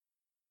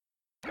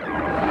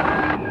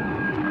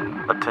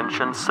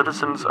Attention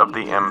citizens of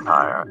the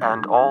Empire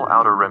and all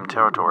Outer Rim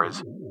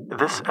territories.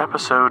 This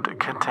episode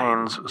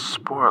contains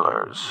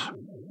spoilers.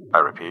 I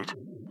repeat,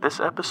 this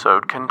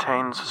episode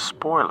contains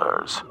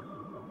spoilers.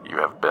 You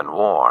have been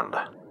warned.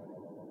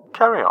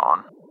 Carry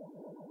on.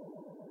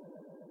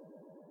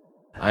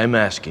 I'm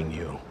asking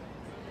you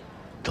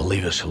to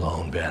leave us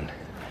alone, Ben.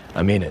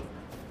 I mean it.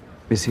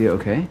 Is he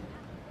okay?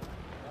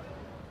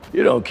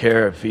 You don't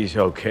care if he's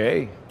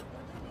okay.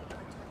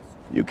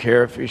 You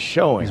care if he's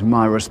showing. It's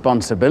my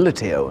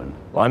responsibility, Owen.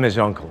 Well, I'm his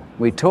uncle.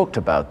 We talked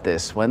about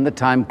this. When the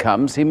time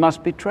comes, he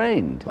must be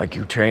trained. Like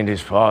you trained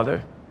his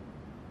father?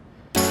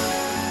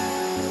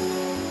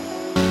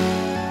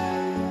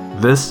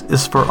 This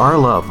is for our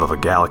love of a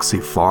galaxy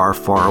far,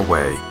 far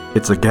away.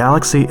 It's a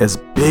galaxy as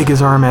big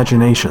as our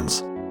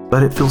imaginations,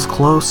 but it feels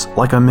close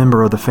like a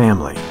member of the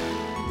family.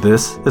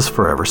 This is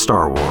Forever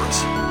Star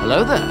Wars.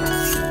 Hello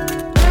there.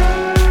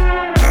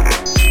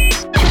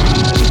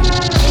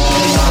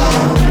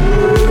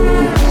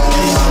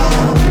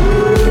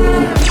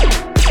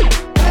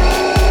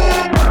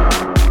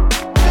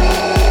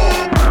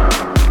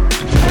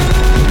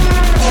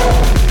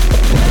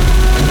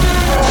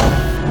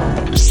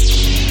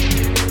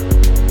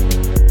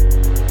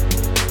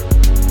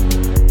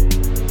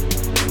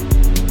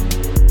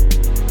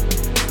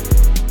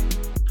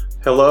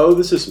 Hello,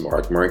 this is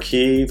Mark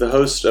Marquis, the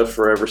host of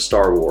Forever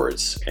Star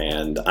Wars,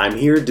 and I'm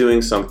here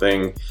doing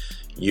something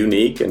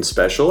unique and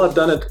special. I've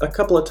done it a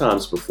couple of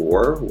times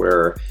before,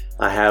 where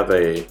I have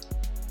a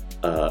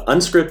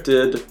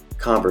unscripted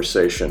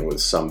conversation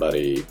with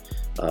somebody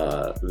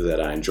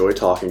that I enjoy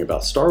talking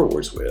about Star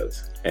Wars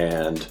with.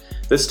 And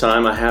this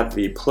time I have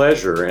the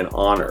pleasure and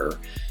honor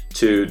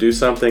to do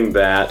something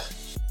that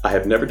I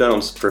have never done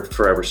on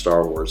Forever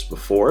Star Wars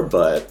before,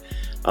 but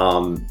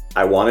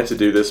I wanted to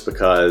do this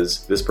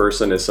because this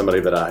person is somebody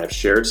that I have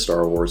shared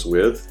Star Wars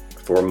with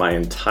for my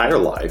entire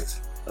life.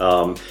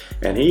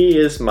 And he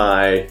is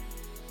my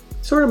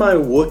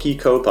Wookiee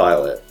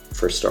co-pilot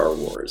for Star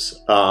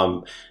Wars.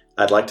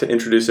 I'd like to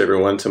introduce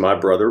everyone to my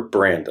brother,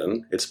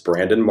 Brandon. It's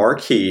Brandon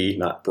Marquis,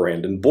 not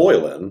Brandon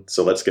Boylan.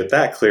 So let's get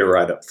that clear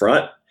right up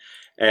front.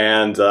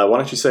 And why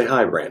don't you say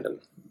hi, Brandon?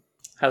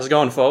 How's it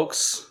going,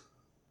 folks?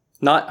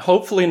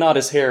 Hopefully not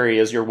as hairy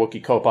as your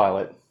Wookiee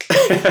co-pilot.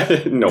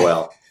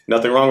 Noel,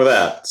 nothing wrong with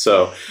that.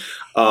 So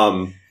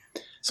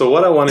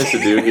what I wanted to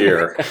do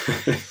here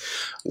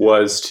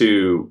was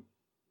to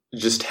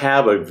just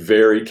have a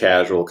very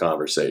casual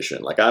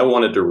conversation. Like, I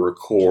wanted to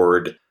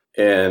record,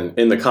 and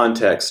in the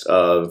context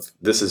of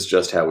this is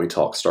just how we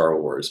talk Star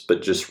Wars,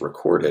 but just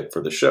record it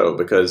for the show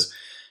because,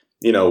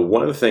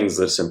 one of the things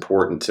that's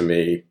important to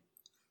me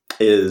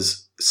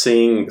is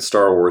seeing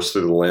Star Wars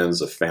through the lens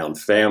of found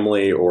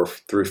family or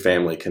through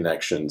family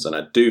connections. And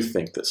I do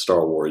think that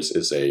Star Wars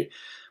is a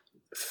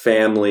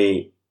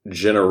family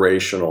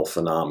generational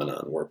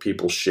phenomenon where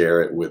people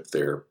share it with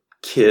their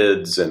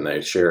kids and they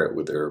share it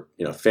with their,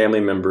 family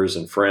members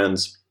and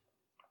friends.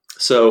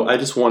 So I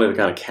just wanted to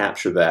kind of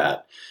capture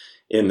that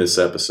in this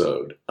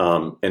episode.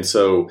 And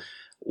so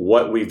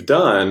what we've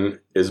done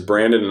is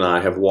Brandon and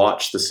I have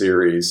watched the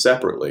series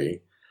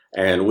separately,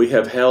 and we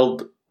have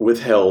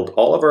withheld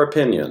all of our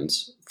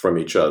opinions from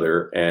each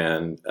other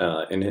and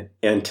in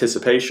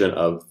anticipation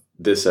of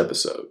this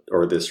episode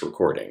or this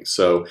recording.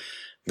 So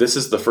this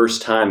is the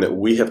first time that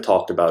we have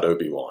talked about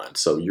Obi-Wan.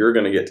 So you're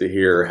going to get to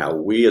hear how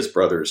we as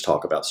brothers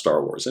talk about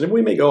Star Wars. And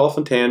we may go off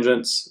on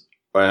tangents.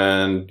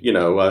 And,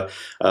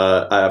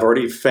 I've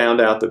already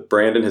found out that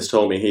Brandon has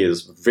told me he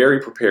is very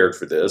prepared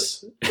for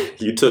this.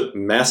 You took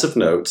massive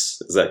notes.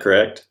 Is that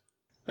correct?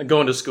 I'm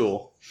going to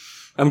school.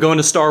 I'm going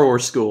to Star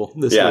Wars school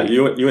this week. Yeah,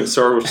 you went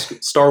Star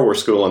Wars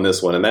school on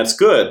this one, and that's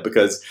good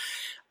because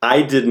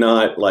I did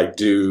not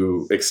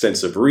do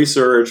extensive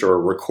research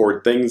or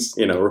record things,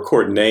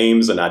 record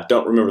names, and I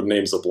don't remember the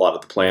names of a lot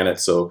of the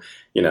planets. So,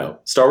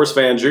 Star Wars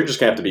fans, you're just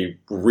gonna have to be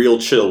real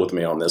chill with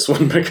me on this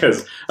one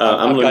because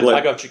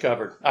I got you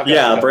covered.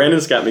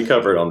 Brandon's got me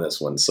covered on this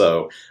one.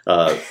 So,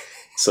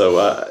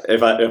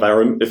 if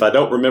I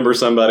don't remember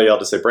somebody, I'll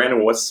just say,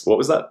 Brandon, what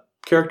was that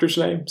character's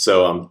name?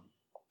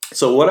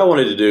 So what I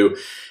wanted to do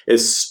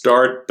is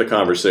start the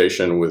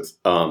conversation with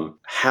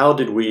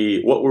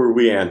what were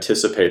we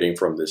anticipating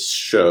from this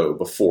show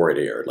before it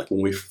aired? Like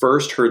when we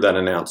first heard that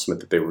announcement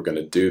that they were going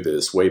to do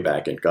this way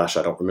back in, gosh,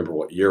 I don't remember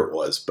what year it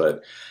was,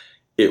 but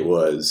it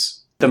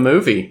was... The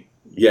movie.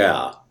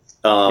 Yeah.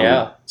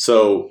 Yeah.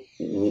 So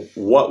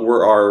what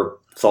were our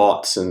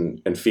thoughts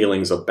and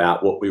feelings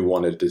about what we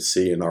wanted to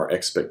see and our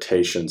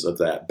expectations of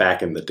that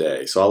back in the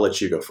day? So I'll let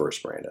you go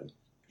first, Brandon.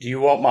 Do you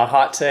want my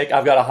hot take?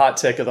 I've got a hot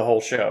take of the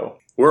whole show.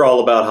 We're all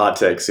about hot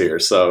takes here,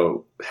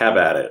 so have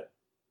at it.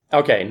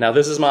 Okay, now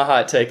this is my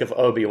hot take of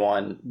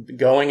Obi-Wan.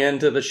 Going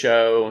into the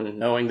show and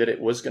knowing that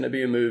it was going to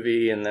be a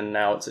movie and then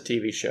now it's a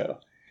TV show.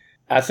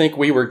 I think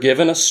we were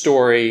given a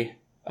story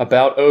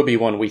about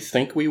Obi-Wan we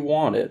think we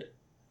wanted,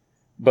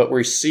 but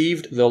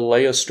received the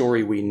Leia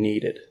story we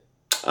needed.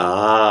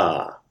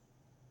 Ah,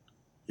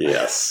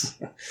 yes.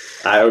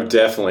 I would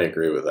definitely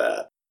agree with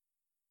that.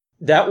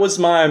 that was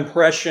my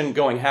impression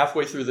going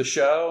halfway through the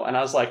show. And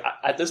I was like,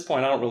 at this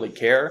point, I don't really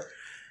care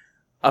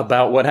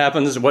about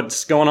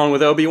what's going on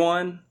with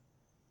Obi-Wan.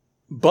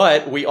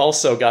 But we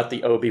also got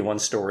the Obi-Wan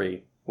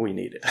story we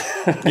needed.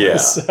 Yeah.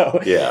 So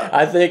yeah.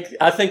 I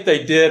think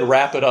they did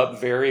wrap it up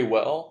very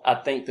well. I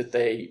think that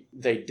they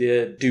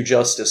did do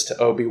justice to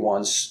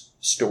Obi-Wan's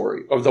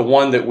story, or the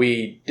one that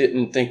we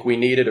didn't think we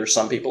needed, or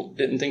some people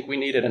didn't think we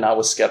needed, and I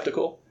was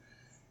skeptical.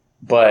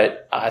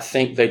 But I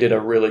think they did a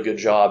really good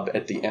job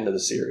at the end of the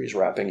series,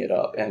 wrapping it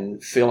up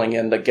and filling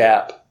in the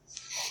gap.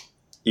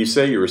 You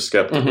say you were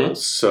skeptical. Mm-hmm.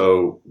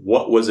 So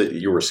what was it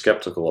you were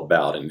skeptical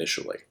about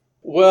initially?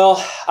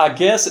 Well, I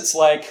guess it's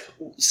like,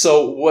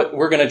 so what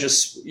we're going to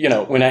just,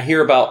 when I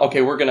hear about, okay,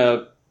 they're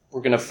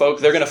going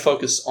to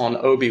focus on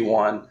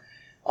Obi-Wan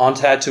on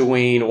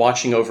Tatooine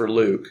watching over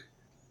Luke.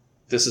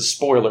 This is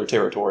spoiler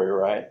territory,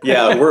 right?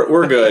 Yeah,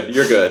 we're good.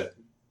 You're good.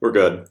 We're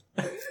good.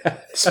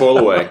 Spoil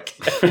away.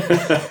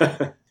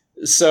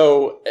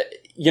 So,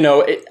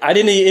 it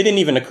didn't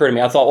even occur to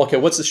me. I thought, okay,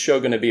 what's the show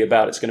going to be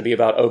about? It's going to be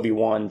about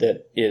Obi-Wan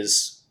that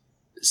is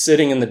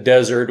sitting in the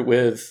desert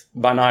with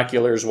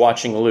binoculars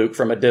watching Luke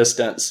from a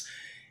distance.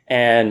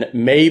 And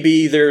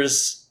maybe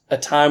there's a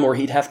time where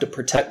he'd have to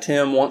protect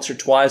him once or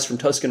twice from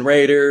Tusken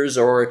Raiders,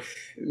 or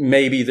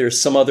maybe there's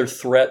some other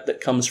threat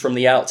that comes from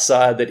the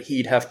outside that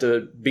he'd have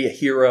to be a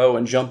hero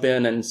and jump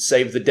in and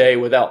save the day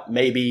without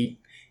maybe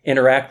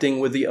interacting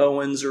with the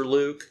Owens or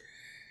Luke.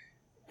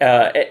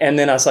 And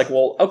then I was like,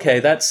 well, okay,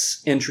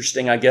 that's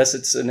interesting. I guess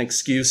it's an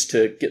excuse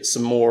to get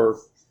some more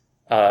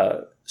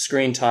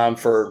screen time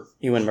for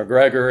Ewan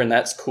McGregor, and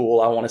that's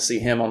cool. I want to see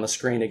him on the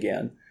screen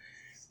again.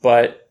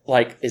 But,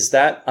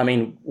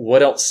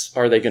 what else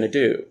are they going to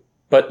do?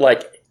 But,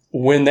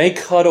 when they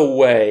cut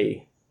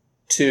away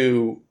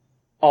to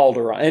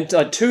Alderaan,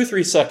 and 2 or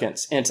 3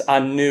 seconds, and I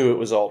knew it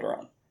was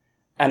Alderaan.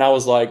 And I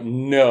was like,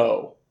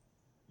 no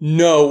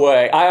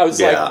way. I was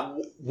like,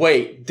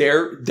 wait,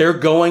 they're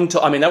going to,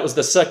 that was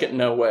the second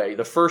no way.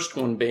 The first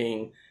one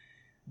being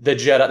the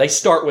Jedi. They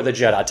start with a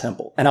Jedi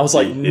temple. And I was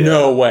like,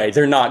 no way,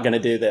 they're not going to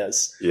do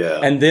this.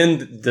 Yeah. And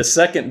then the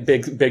second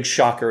big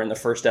shocker in the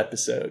first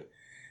episode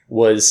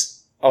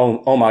was,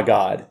 oh my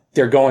God,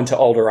 they're going to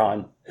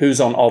Alderaan. Who's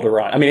on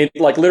Alderaan?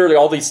 Literally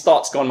all these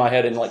thoughts go in my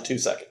head in 2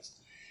 seconds.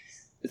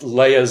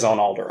 Leia's on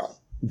Alderaan.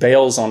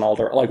 Bail's on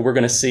Alderaan. We're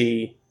going to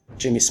see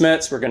Jimmy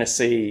Smits. We're going to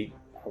see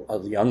a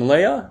young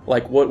Leia?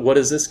 What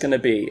is this going to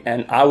be?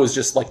 And I was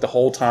just the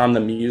whole time the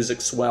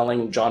music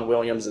swelling. John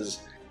Williams is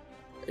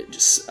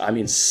just,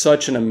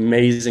 such an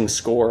amazing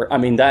score.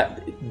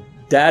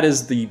 That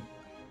is the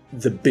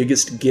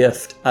biggest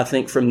gift I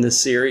think from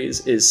this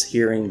series, is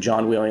hearing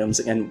John Williams,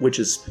 and which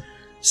is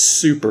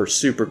super,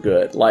 super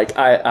good.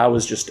 I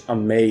was just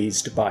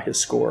amazed by his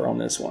score on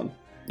this one.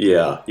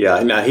 Yeah.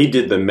 Now he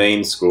did the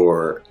main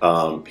score.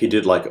 He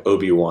did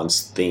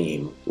Obi-Wan's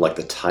theme,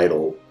 the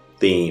title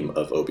theme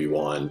of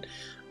Obi-Wan.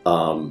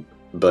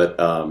 But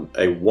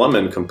a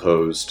woman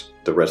composed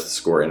the rest of the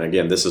score. And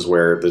again, this is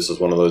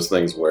one of those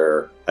things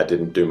where I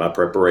didn't do my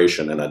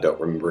preparation and I don't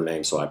remember her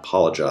name, so I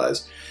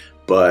apologize.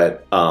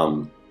 But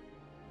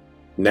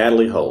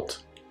Natalie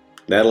Holt.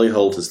 Natalie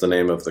Holt is the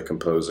name of the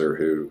composer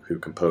who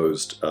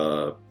composed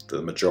the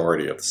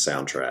majority of the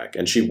soundtrack.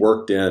 And she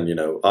worked in,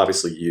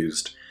 obviously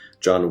used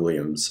John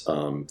Williams'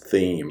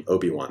 theme,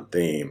 Obi-Wan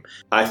theme.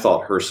 I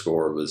thought her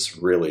score was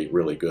really,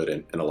 really good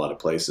in a lot of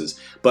places.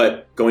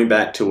 But going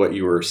back to what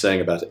you were saying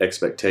about the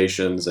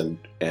expectations, and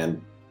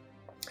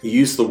you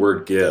used the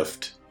word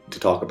gift to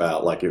talk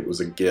about it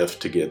was a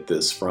gift to get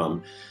this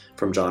from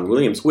John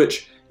Williams,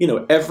 which,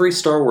 every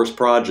Star Wars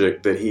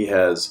project that he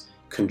has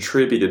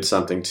contributed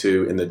something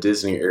to in the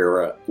Disney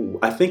era,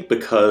 I think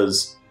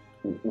because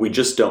we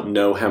just don't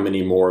know how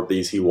many more of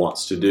these he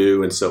wants to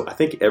do. And so I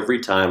think every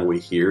time we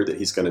hear that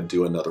he's going to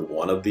do another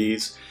one of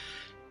these,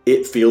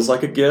 it feels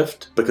like a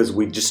gift because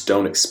we just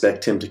don't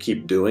expect him to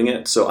keep doing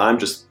it. So I'm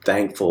just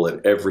thankful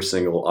at every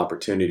single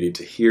opportunity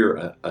to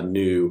hear a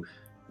new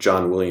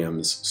John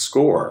Williams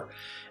score.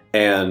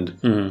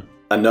 And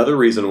another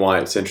reason why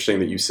it's interesting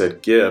that you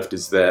said gift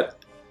is that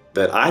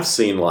I've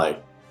seen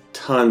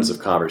tons of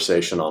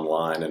conversation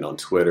online and on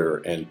Twitter,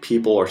 and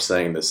people are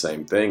saying the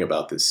same thing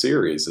about this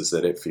series, is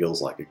that it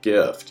feels like a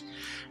gift.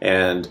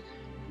 And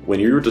when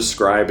you were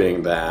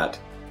describing that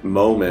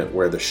moment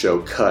where the show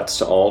cuts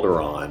to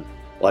Alderaan,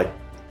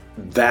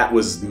 that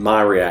was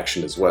my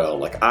reaction as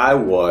well. I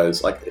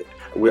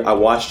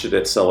watched it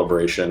at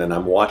Celebration, and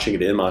I'm watching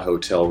it in my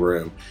hotel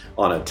room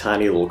on a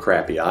tiny little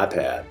crappy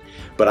iPad.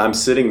 But I'm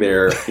sitting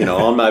there,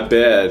 on my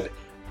bed,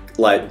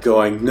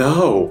 going,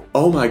 no,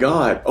 oh my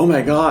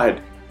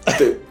God.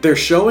 They're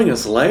showing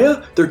us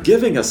Leia? They're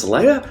giving us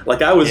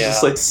Leia? I was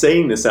just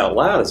saying this out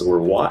loud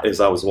as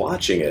I was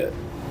watching it.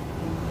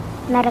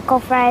 Medical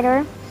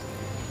freighter.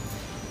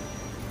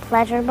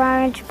 Pleasure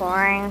barge,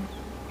 boring.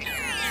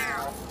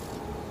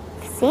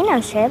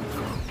 Casino ship,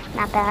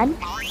 not bad.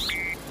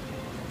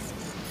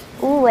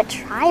 Ooh, a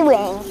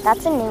tri-wing,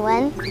 that's a new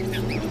one.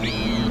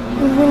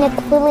 Ooh, an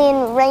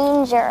Aquilian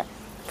ranger,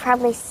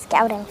 probably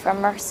scouting for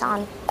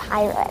Mersan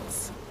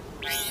pirates.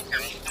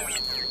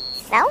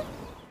 No?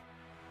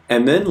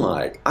 And then,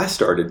 like, I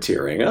started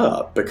tearing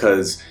up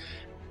because...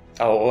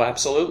 Oh,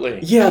 absolutely.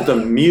 Yeah, the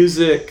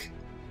music,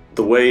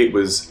 the way it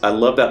was... I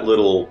love that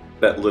little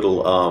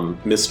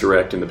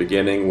misdirect in the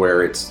beginning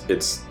where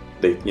it's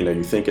they, you know,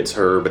 you think it's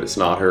her, but it's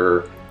not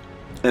her.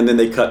 And then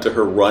they cut to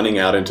her running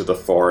out into the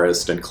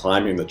forest and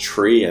climbing the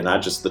tree, and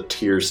the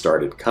tears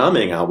started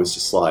coming. I was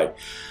just like,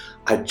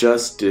 I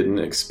just didn't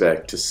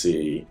expect to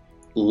see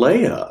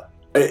Leia.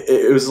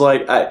 It was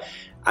like,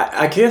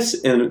 I guess,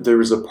 and there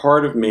was a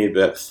part of me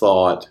that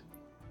thought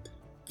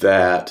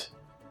that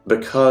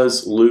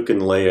because Luke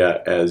and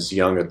Leia as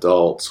young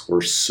adults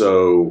were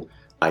so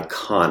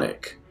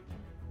iconic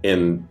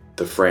in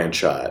the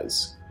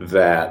franchise,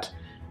 that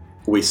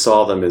we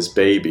saw them as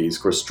babies.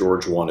 Of course,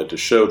 George wanted to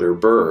show their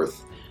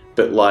birth,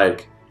 but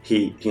like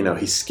he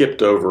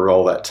skipped over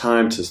all that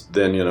time to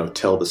then, you know,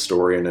 tell the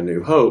story in A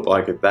New Hope.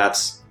 Like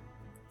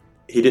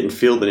he didn't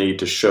feel the need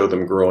to show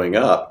them growing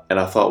up. And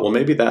I thought, well,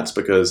 maybe that's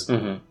because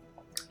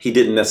he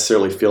didn't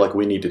necessarily feel like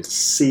we needed to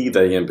see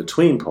the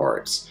in-between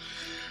parts.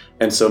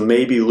 And so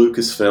maybe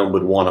Lucasfilm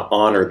would want to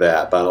honor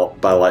that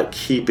by like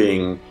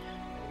keeping,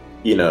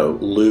 you know,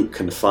 Luke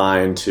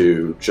confined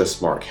to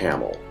just Mark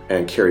Hamill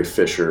and Carrie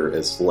Fisher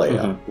as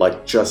Leia.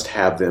 Like, just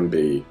have them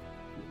be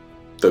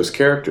those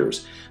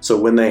characters. So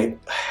when they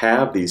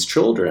have these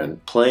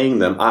children playing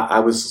them, I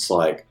was just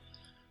like,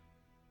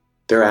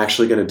 they're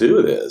actually going to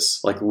do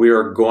this. Like, we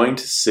are going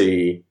to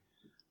see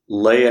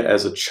Leia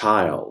as a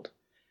child.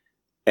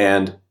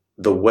 And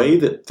the way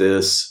that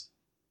this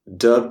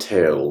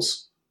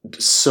dovetails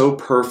so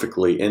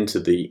perfectly into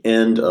the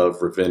end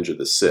of Revenge of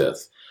the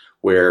Sith,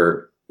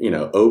 where, you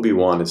know,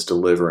 Obi-Wan is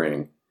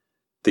delivering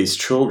these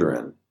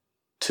children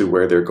to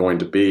where they're going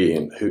to be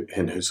and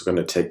who's going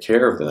to take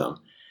care of them.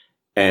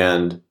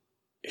 And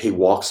he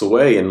walks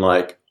away, and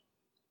like,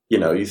 you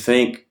know, you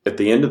think at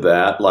the end of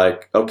that,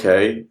 like,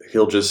 okay,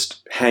 he'll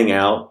just hang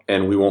out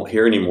and we won't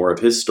hear any more of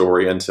his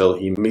story until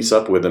he meets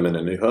up with him in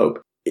A New Hope.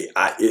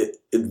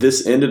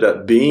 This ended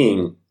up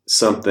being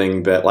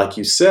something that, like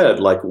you said,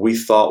 like we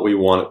thought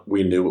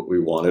we knew what we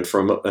wanted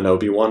from an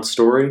Obi-Wan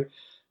story,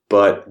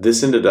 but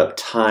this ended up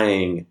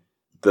tying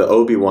the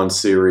Obi-Wan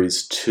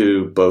series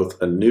to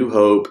both A New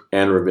Hope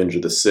and Revenge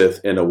of the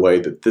Sith in a way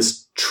that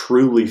this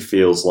truly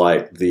feels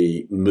like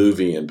the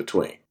movie in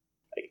between.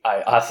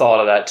 I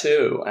thought of that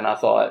too, and I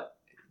thought,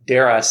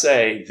 dare I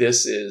say,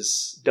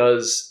 this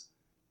does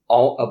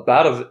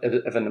about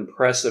of an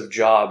impressive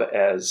job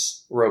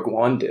as Rogue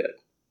One did.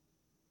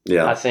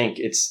 Yeah, I think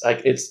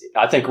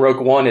I think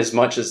Rogue One, as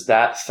much as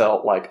that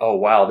felt like, oh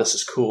wow, this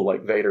is cool,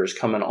 like Vader is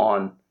coming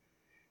on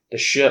the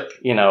ship,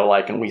 you know,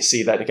 like, and we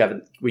see that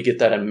we get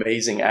that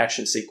amazing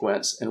action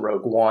sequence in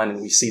Rogue One,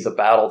 and we see the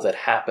battle that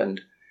happened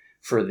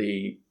for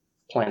the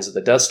plans of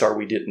the Death Star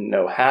we didn't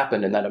know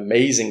happened, and that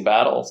amazing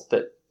battle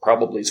that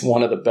probably is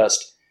one of the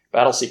best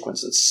battle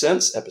sequences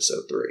since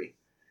Episode 3.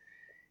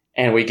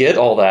 And we get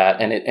all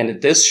that,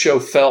 and this show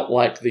felt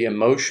like the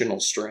emotional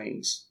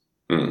strings,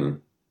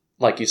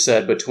 like you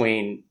said,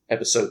 between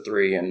Episode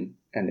 3 and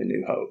A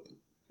New Hope.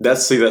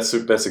 That's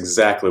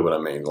exactly what I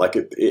mean. Like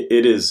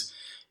it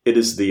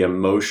is the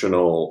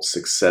emotional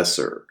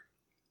successor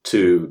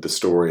to the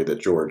story that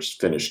George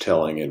finished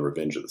telling in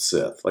Revenge of the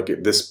Sith. Like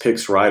this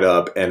picks right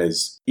up and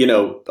is, you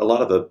know, a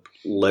lot of the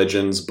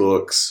Legends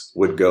books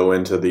would go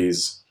into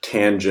these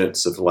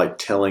tangents of like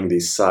telling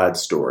these side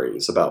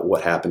stories about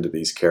what happened to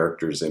these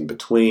characters in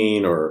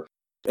between,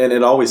 and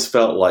it always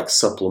felt like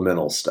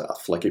supplemental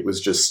stuff. Like it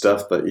was just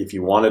stuff that if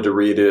you wanted to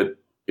read it,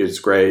 it's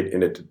great,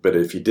 but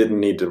if you didn't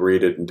need to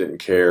read it and didn't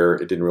care,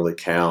 it didn't really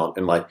count.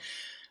 And like,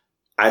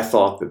 I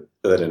thought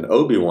that an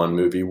Obi-Wan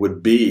movie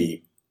would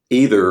be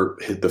either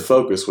the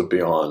focus would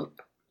be on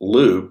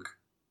Luke,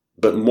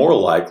 but more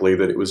likely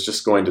that it was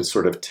just going to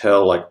sort of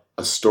tell like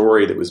a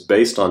story that was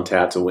based on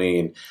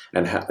Tatooine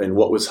and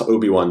what was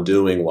Obi-Wan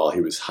doing while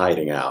he was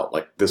hiding out.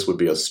 Like this would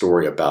be a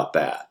story about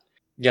that.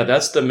 Yeah,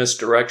 that's the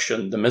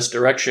misdirection. The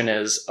misdirection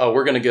is,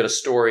 we're going to get a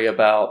story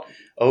about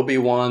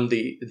Obi-Wan,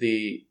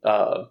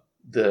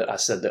 I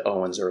said the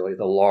Owens earlier,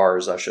 the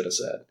Lars, I should have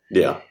said.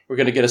 Yeah. We're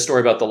going to get a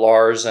story about the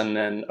Lars and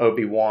then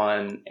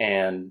Obi-Wan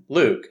and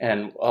Luke.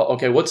 And,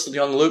 okay, what's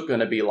young Luke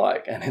going to be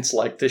like? And it's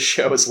like, this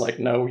show is like,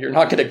 no, you're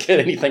not going to get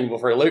anything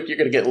before Luke. You're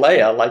going to get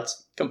Leia. Like,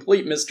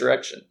 complete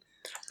misdirection.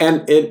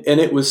 And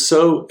it was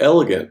so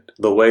elegant,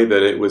 the way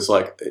that it was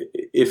like,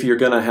 if you're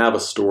going to have a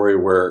story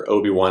where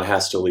Obi-Wan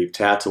has to leave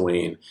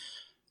Tatooine,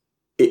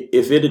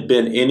 if it had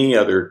been any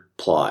other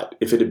plot,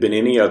 if it had been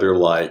any other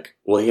like,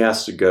 well, he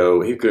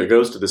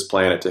goes to this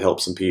planet to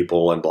help some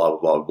people and blah, blah,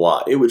 blah,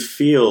 blah, it would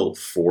feel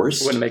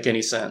forced. It wouldn't make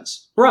any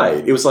sense.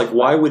 Right. It was like,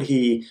 why would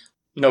he...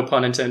 No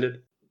pun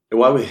intended.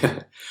 Why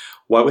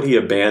would he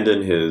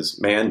abandon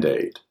his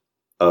mandate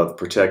of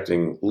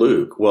protecting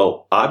Luke?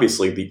 Well,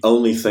 obviously the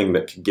only thing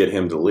that could get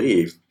him to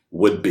leave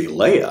would be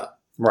Leia.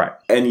 Right.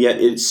 And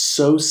yet it's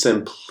so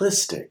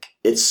simplistic.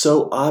 It's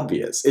so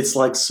obvious. It's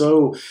like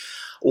so...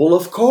 Well,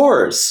 of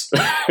course.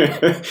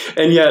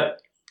 And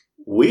yet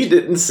we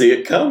didn't see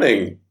it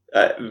coming.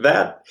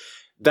 That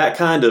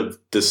kind of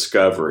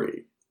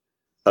discovery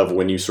of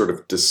when you sort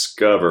of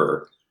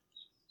discover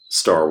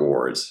Star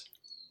Wars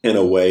in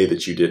a way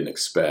that you didn't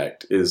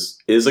expect is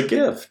a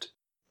gift.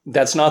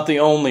 That's not the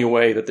only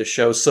way that the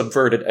show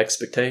subverted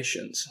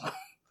expectations.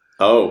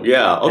 Oh,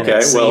 yeah. Okay.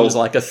 And it seems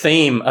like a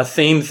theme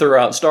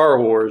throughout Star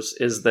Wars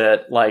is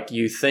that like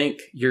you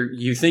think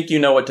you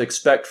know what to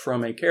expect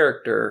from a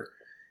character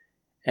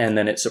and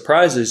then it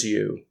surprises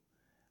you.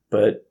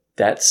 But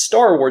that's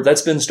Star Wars.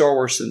 That's been Star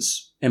Wars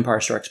since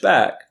Empire Strikes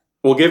Back.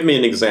 Well, give me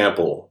an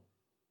example.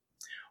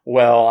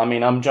 Well, I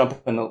mean, I'm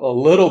jumping a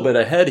little bit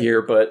ahead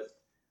here, but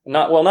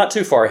not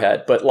too far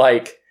ahead, but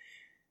like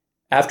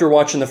after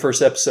watching the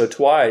first episode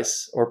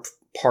twice, or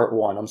part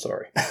one, I'm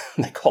sorry,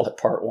 they call it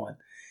part one.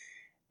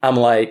 I'm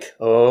like,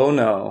 oh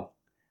no.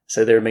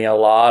 So there'd be a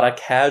lot of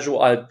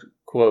casual, I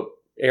quote,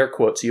 air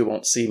quotes, you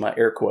won't see my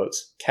air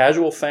quotes,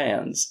 casual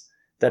fans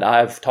that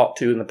I've talked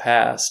to in the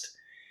past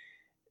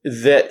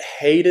that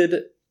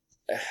hated,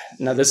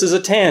 now this is a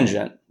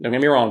tangent, don't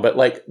get me wrong, but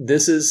like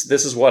this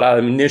is what I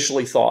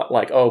initially thought,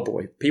 like, oh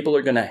boy, people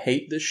are going to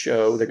hate this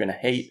show. They're going to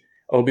hate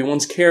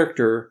Obi-Wan's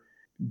character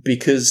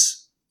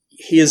because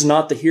he is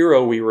not the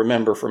hero we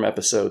remember from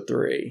episode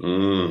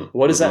 3.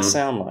 What does that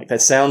sound like?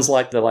 That sounds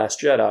like The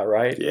Last Jedi,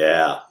 right?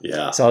 Yeah,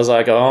 yeah. So I was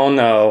like, oh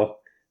no,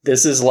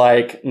 this is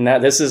like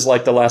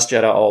The Last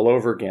Jedi all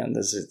over again.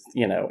 This is,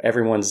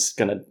 everyone's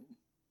going to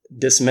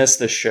dismiss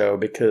this show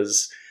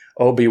because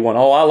Obi-Wan,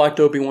 I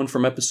liked Obi-Wan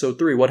from episode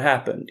 3. What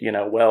happened?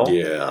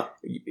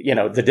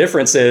 The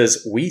difference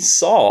is we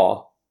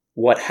saw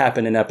what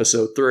happened in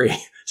episode 3.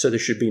 So there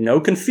should be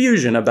no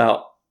confusion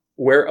about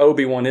where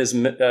Obi-Wan is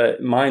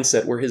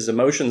mindset, where his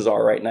emotions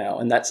are right now.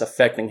 And that's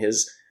affecting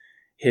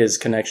his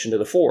connection to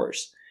the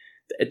Force.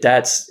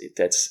 That's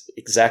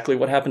exactly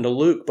what happened to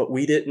Luke, but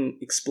we didn't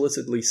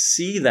explicitly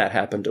see that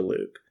happen to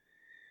Luke.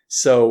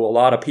 So a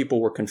lot of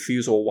people were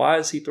confused. Well, why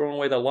is he throwing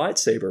away the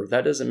lightsaber?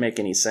 That doesn't make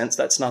any sense.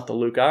 That's not the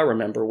Luke I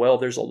remember. Well,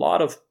 there's a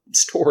lot of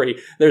story.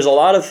 There's a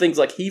lot of things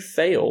like he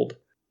failed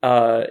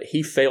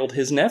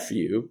his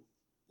nephew,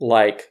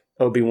 like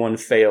Obi-Wan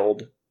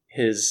failed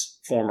his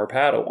former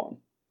Padawan.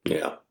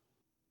 Yeah.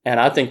 And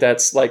I think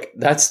that's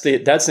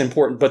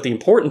important. But the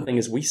important thing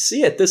is we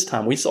see it this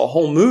time. We saw a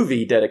whole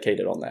movie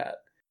dedicated on that.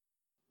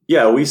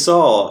 Yeah, we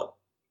saw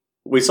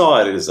it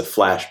as a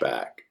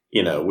flashback.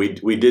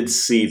 We did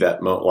see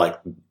that like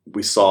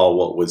we saw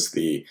what was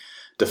the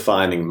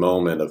defining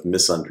moment of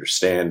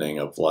misunderstanding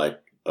of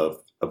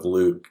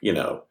Luke,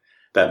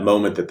 that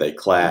moment that they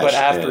clash. But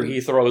after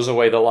he throws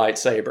away the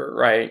lightsaber,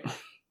 right?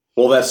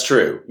 Well, that's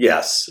true.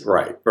 Yes,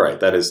 right.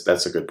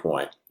 That's a good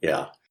point.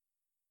 Yeah.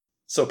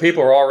 So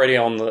people are already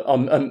on the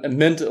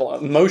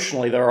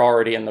emotionally, they're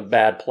already in the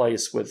bad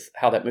place with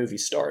how that movie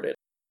started.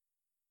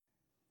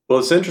 Well,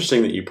 it's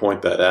interesting that you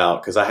point that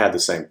out because I had the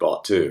same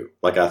thought too.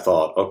 Like I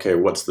thought, okay,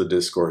 what's the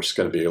discourse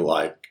going to be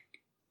like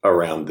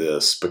around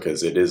this?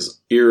 Because it is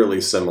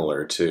eerily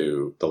similar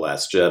to The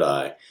Last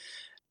Jedi.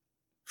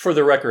 For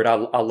the record, I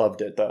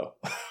loved it though.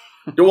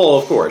 Well,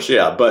 of course,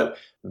 yeah. But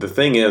the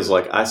thing is,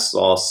 like I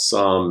saw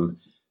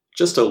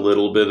just a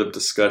little bit of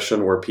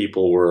discussion where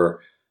people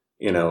were,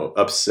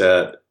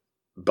 upset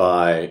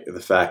by the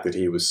fact that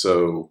he was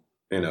so,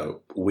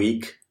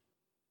 weak.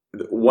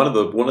 One of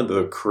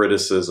the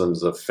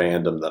criticisms of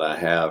fandom that I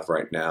have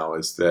right now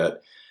is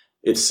that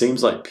it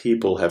seems like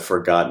people have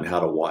forgotten how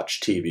to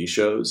watch TV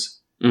shows.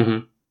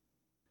 Mm-hmm.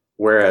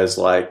 Whereas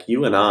like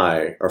you and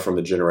I are from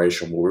the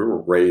generation where we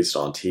were raised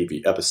on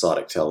TV,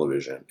 episodic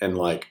television. And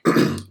like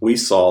we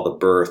saw the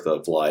birth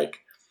of like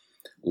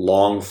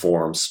long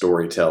form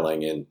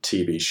storytelling in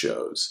TV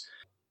shows.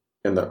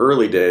 In the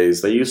early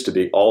days, they used to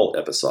be all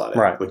episodic.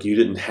 Right. Like you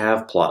didn't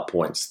have plot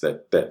points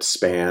that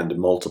spanned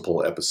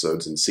multiple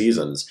episodes and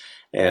seasons.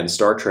 And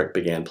Star Trek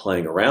began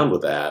playing around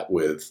with that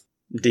with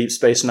Deep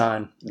Space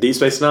Nine. Deep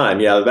Space Nine,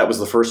 yeah, that was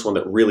the first one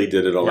that really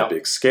did it on a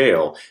big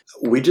scale.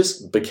 We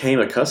just became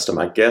accustomed.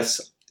 I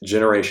guess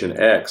Generation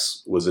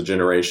X was a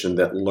generation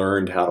that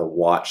learned how to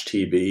watch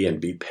TV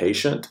and be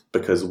patient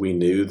because we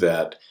knew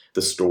that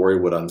the story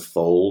would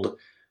unfold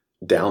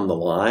down the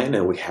line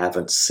and we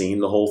haven't seen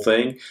the whole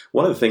thing.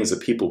 One of the things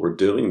that people were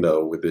doing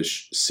though with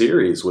this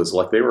series was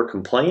like they were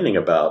complaining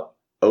about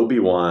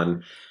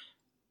Obi-Wan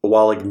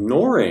while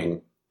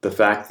ignoring the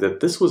fact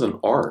that this was an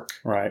arc.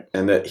 Right.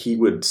 And that he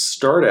would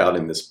start out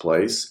in this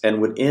place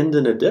and would end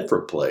in a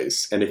different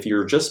place. And if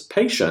you're just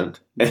patient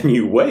and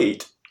you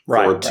wait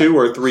for 2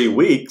 or 3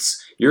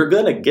 weeks, you're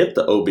going to get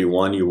the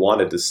Obi-Wan you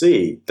wanted to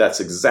see. That's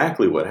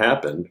exactly what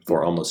happened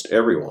for almost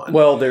everyone.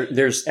 Well,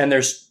 there's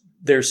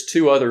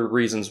 2 other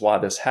reasons why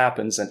this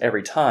happens and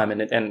every time.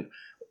 And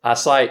I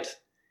cite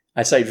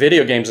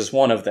video games as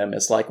one of them.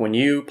 It's like when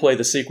you play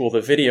the sequel of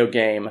the video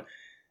game,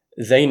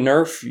 they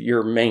nerf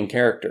your main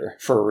character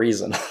for a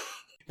reason.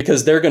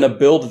 Because they're going to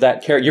build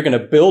that character. You're going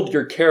to build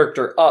your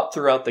character up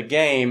throughout the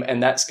game,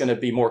 and that's going to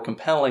be more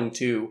compelling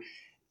to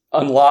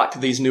unlock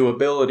these new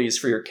abilities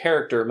for your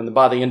character. And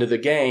by the end of the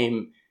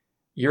game,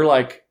 you're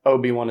like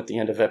Obi-Wan at the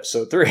end of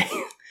episode 3.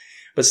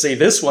 But see,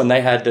 this one, they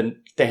had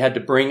to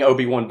bring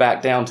Obi-Wan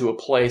back down to a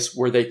place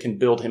where they can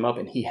build him up,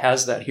 and he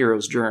has that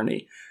hero's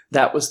journey.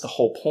 That was the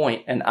whole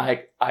point. And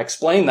I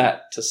explained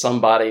that to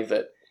somebody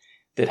that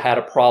that had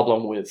a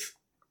problem with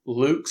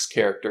Luke's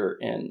character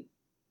in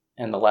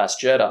The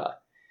Last Jedi.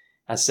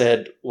 I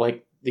said,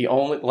 like, the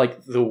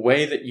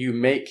way that you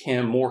make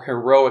him more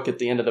heroic at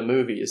the end of the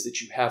movie is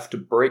that you have to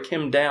break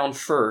him down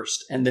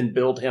first and then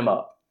build him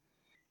up.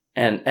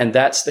 And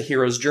that's the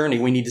hero's journey.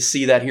 We need to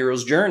see that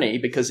hero's journey,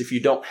 because if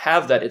you don't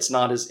have that, it's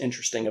not as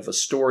interesting of a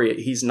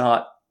story. He's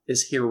not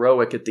as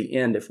heroic at the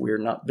end if we're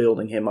not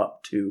building him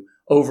up to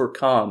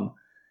overcome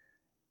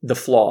the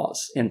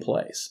flaws in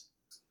place.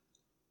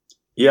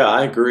 Yeah,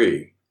 I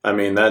agree. I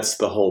mean, that's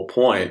the whole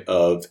point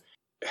of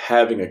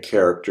having a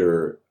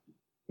character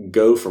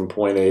go from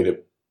point A to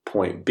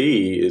point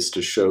B, is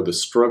to show the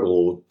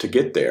struggle to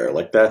get there.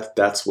 Like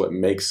that's what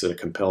makes it a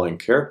compelling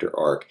character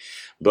arc.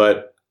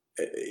 But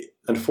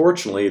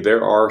unfortunately,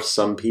 there are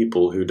some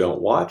people who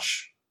don't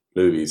watch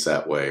movies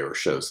that way or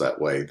shows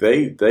that way.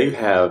 They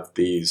have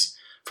these,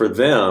 for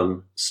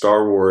them,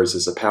 Star Wars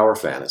is a power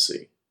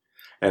fantasy,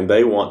 and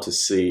they want to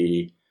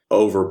see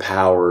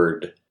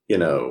overpowered,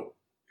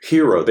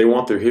 hero. They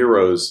want their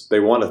heroes. They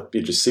want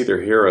to just see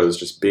their heroes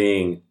just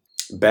being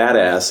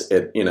badass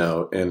at,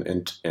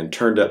 and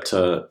turned up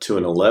to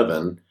an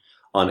 11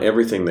 on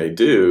everything they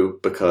do,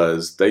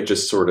 because they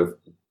just sort of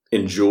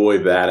enjoy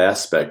that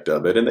aspect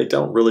of it, and they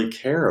don't really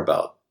care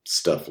about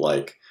stuff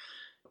like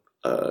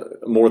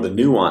more the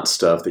nuanced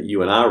stuff that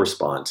you and I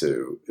respond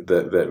to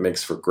that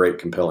makes for great,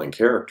 compelling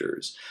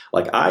characters.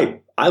 Like I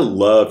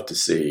love to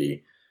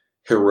see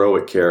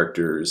heroic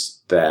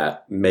characters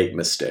that make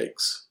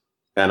mistakes,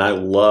 and I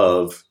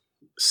love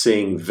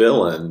seeing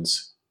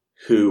villains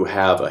who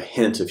have a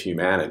hint of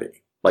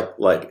humanity.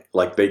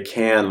 Like they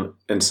can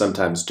and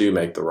sometimes do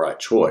make the right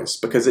choice,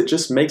 because it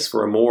just makes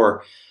for a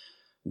more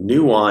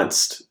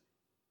nuanced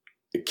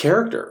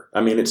character.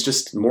 I mean, it's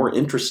just more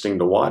interesting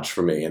to watch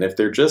for me. And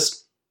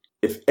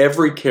if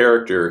every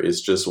character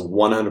is just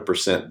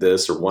 100%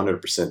 this or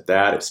 100%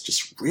 that, it's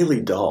just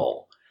really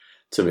dull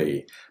to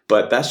me.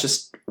 But that's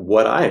just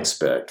what I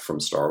expect from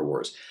Star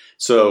Wars.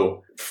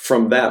 So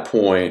from that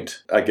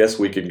point, I guess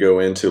we could go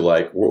into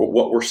like,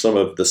 what were some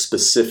of the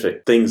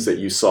specific things that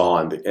you saw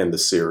in the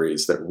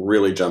series that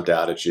really jumped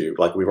out at you?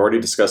 Like, we've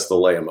already discussed the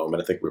Leia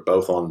moment. I think we're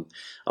both on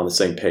the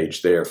same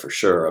page there for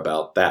sure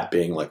about that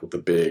being like the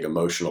big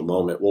emotional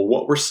moment. Well,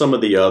 what were some of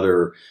the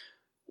other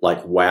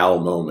like wow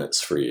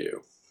moments for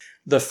you?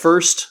 The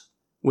first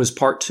was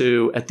part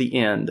 2 at the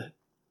end,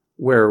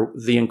 where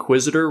the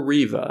Inquisitor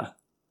Reva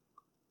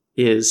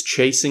is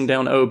chasing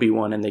down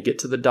Obi-Wan, and they get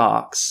to the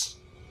docks,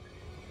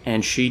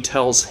 and she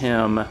tells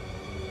him,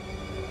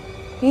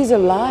 "He's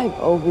alive,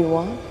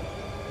 Obi-Wan.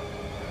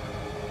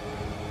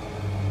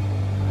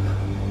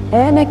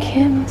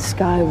 Anakin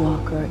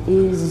Skywalker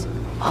is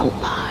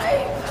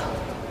alive."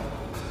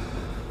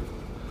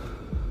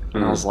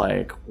 And I was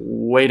like,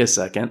 wait a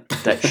second,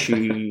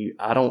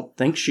 I don't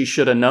think she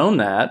should have known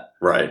that.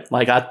 Right.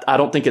 Like, I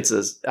don't think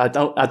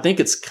I think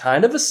it's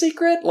kind of a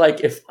secret.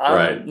 Like, if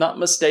I'm not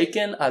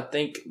mistaken, I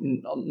think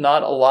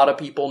not a lot of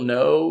people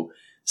know,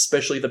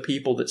 especially the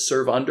people that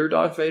serve under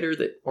Darth Vader,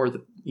 or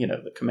the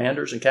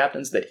commanders and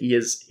captains, that he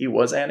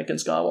was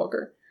Anakin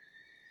Skywalker.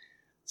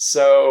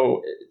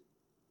 So,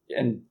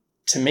 and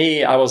to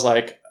me, I was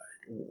like,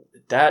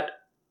 that.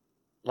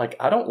 Like,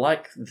 I don't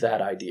like that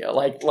idea.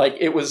 Like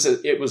it was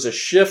a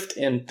shift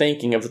in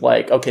thinking of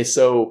like, okay,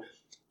 so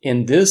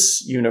in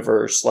this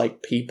universe,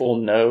 like, people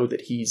know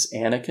that he's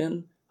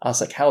Anakin. I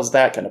was like, how's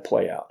that going to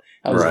play out?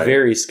 I was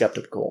very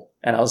skeptical,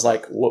 and I was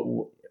like,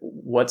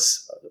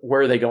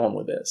 where are they going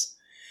with this?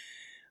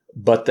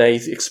 But they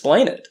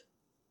explain it,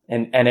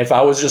 and if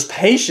I was just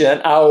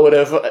patient, I would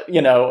have,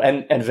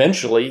 and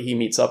eventually he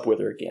meets up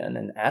with her again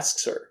and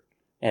asks her,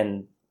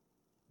 and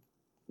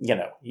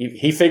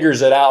he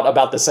figures it out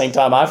about the same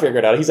time I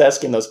figured out. He's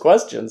asking those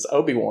questions,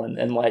 Obi-Wan,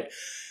 and like,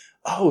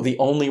 oh, the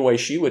only way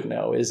she would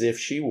know is if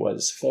she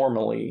was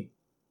formerly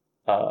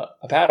a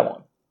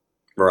Padawan.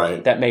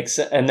 Right. That makes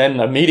sense. And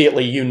then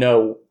immediately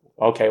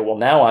okay, well,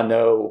 now I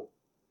know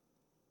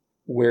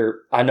where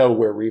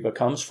Reva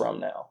comes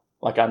from now.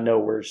 Like, I know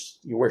where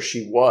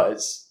she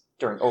was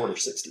during Order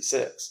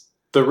 66.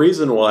 The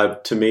reason why,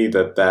 to me,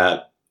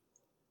 that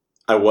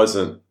I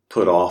wasn't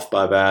put off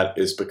by that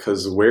is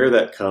because where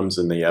that comes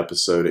in the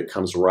episode, it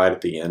comes right at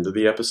the end of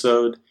the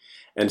episode.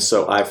 And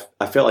so I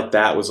felt like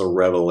that was a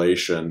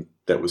revelation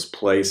that was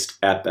placed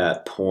at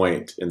that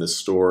point in the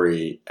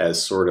story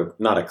as sort of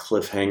not a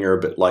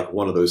cliffhanger, but like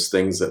one of those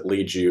things that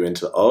leads you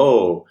into,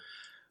 oh,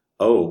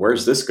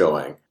 where's this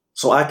going?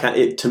 So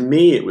to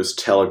me, it was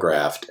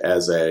telegraphed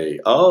as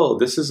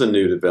this is a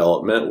new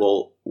development.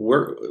 Well,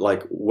 we're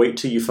like, wait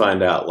till you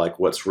find out like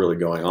what's really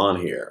going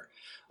on here.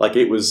 Like,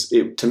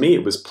 to me,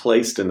 it was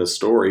placed in the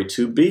story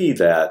to be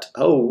that,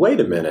 oh, wait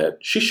a minute,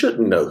 she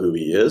shouldn't know who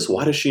he is.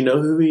 Why does she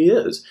know who he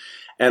is?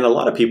 And a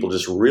lot of people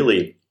just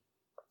really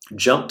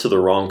jumped to the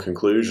wrong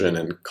conclusion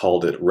and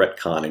called it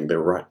retconning.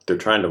 They're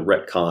trying to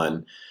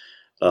retcon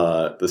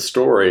the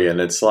story.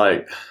 And it's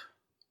like,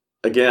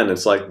 again,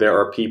 it's like there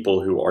are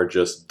people who are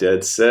just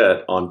dead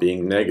set on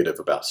being negative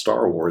about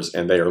Star Wars,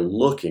 and they are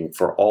looking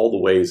for all the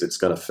ways it's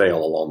going to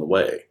fail along the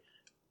way.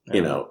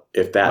 You know,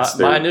 if that's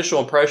my initial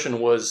impression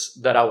was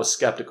that I was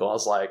skeptical. I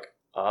was like,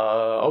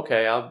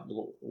 okay,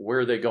 where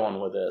are they going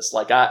with this?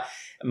 Like,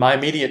 my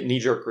immediate knee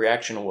jerk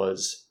reaction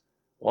was,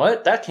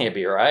 what? That can't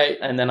be right.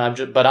 And then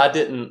but I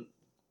didn't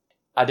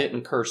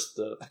curse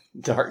the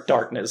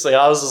darkness. Like,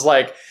 I was just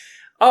like,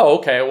 oh,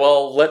 okay,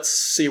 well, let's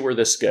see where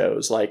this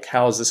goes. Like,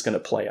 how is this going to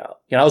play out?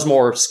 You know, I was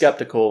more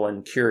skeptical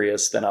and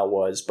curious than I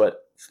was,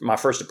 but my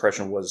first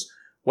impression was,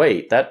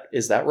 wait,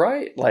 is that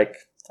right? Like,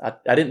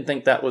 I didn't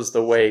think that was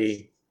the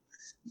way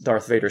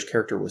Darth Vader's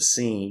character was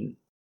seen.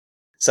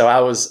 So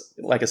I was,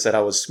 like I said,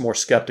 I was more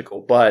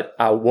skeptical, but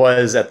I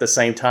was at the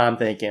same time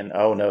thinking,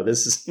 oh no,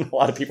 a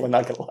lot of people are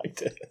not going to like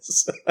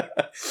this.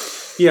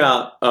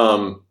 Yeah.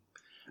 A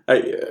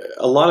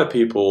lot of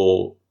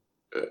people,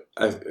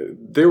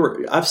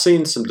 I've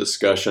seen some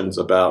discussions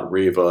about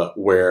Reva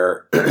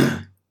where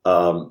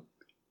the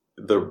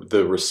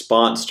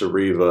response to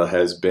Reva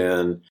has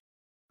been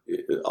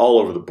all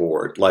over the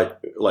board,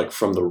 like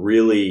from the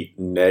really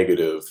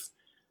negative,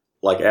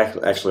 like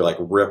actually like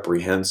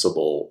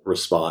reprehensible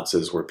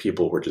responses where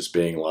people were just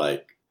being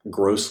like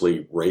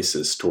grossly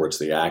racist towards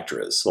the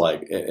actress,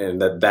 like,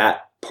 and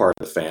that part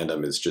of the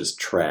fandom is just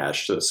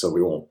trash. So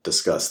we won't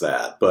discuss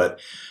that. But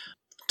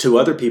to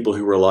other people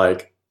who were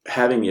like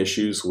having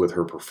issues with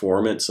her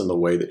performance and the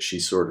way that she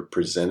sort of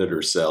presented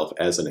herself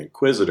as an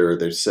Inquisitor,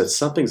 they said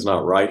something's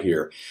not right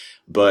here.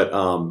 But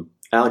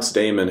Alex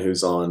Damon,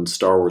 who's on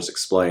Star Wars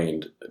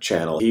Explained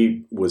channel,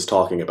 he was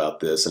talking about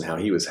this and how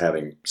he was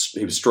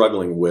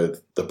struggling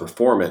with the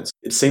performance.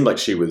 It seemed like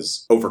she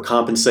was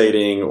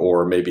overcompensating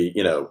or maybe,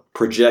 you know,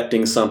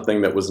 projecting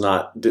something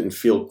that didn't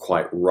feel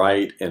quite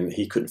right, and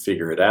he couldn't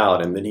figure it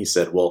out. And then he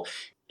said, well,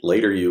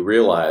 later you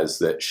realize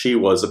that she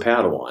was a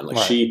Padawan.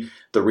 Like, right.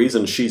 The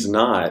reason she's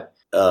not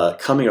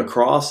coming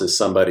across as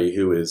somebody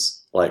who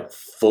is like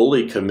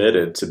fully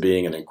committed to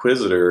being an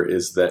Inquisitor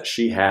is that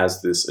she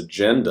has this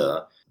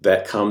agenda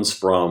that comes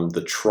from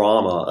the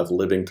trauma of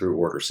living through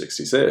Order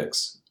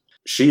 66.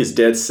 She is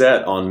dead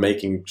set on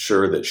making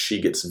sure that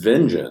she gets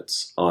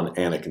vengeance on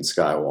Anakin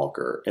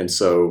Skywalker. And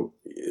so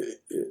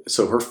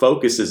her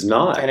focus is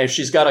not... And if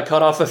she's got to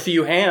cut off a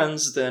few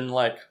hands, then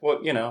like, well,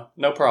 you know,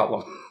 no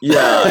problem.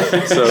 Yeah.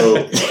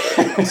 So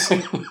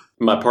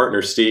my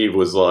partner Steve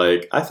was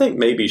like, I think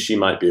maybe she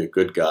might be a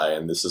good guy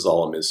and this is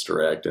all a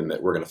misdirect and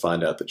that we're going to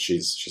find out that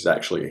she's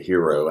actually a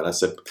hero. And I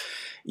said...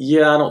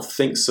 Yeah, I don't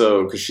think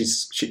so,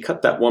 because she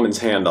cut that woman's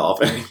hand off.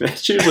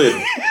 That's usually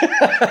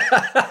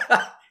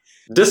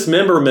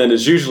dismemberment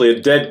is usually a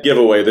dead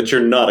giveaway that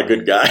you're not a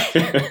good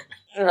guy.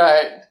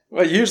 Right.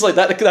 Well, usually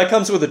that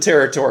comes with the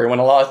territory. When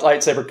a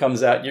lightsaber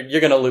comes out,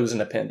 you're going to lose an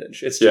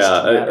appendage. It's just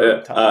a matter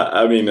of time.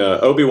 I mean,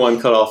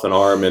 Obi-Wan cut off an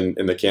arm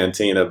in the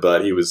cantina,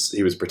 but he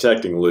was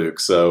protecting Luke.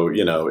 So,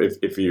 you know,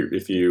 if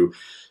you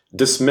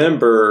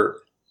dismember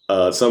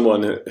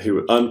someone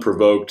who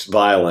unprovoked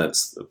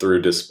violence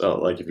through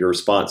like if your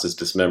response is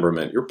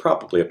dismemberment, you're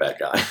probably a bad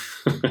guy.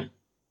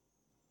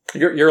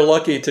 You're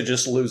lucky to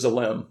just lose a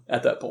limb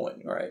at that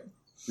point, right?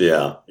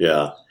 Yeah.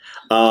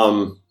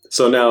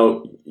 So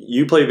now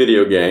you play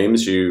video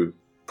games. You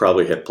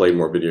probably have played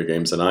more video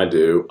games than I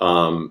do.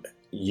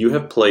 You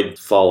have played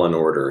Fallen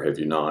Order, have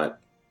you not?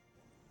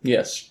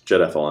 Yes.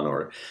 Jedi Fallen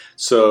Order.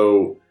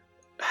 So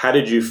how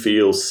did you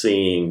feel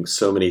seeing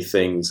so many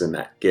things in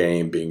that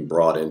game being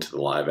brought into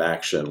the live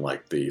action,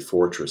 like the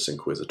Fortress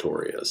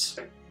Inquisitorius?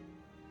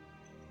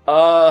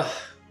 The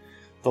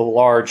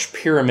large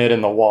pyramid in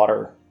the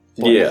water.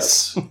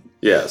 Place.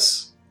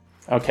 Yes.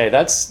 Okay,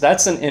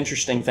 that's an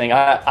interesting thing.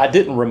 I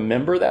didn't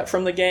remember that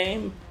from the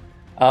game.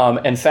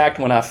 In fact,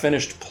 when I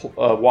finished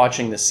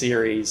watching the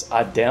series,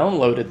 I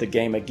downloaded the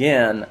game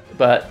again,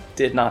 but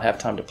did not have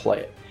time to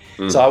play it.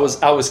 So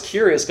I was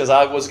curious because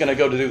I was going to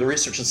go to do the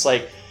research and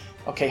say,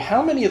 okay,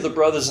 how many of the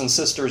brothers and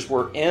sisters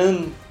were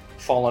in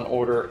Fallen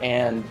Order,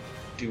 and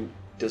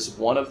does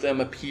one of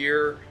them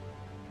appear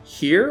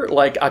here?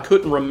 Like, I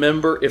couldn't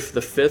remember if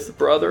the fifth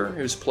brother,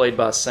 who's played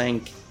by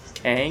Sung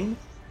Kang,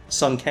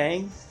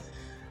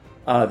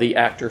 the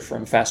actor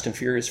from Fast and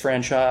Furious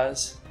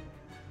franchise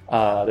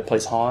that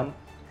plays Han,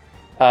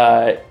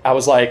 I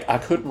was like, I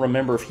couldn't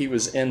remember if he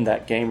was in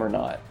that game or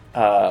not.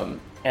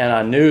 And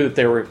I knew that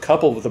there were a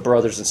couple of the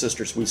brothers and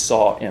sisters we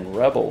saw in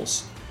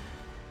Rebels.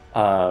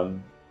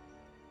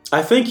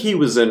 I think he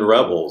was in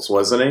Rebels,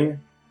 wasn't he?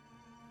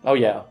 Oh,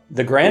 yeah.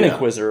 The Grand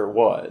Inquisitor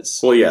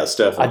was. Well, yes,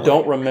 definitely. I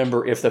don't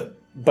remember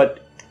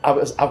but I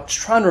was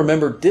trying to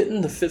remember,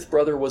 didn't the fifth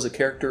brother was a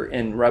character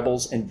in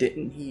Rebels, and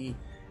didn't he...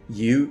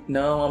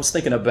 No, I was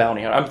thinking of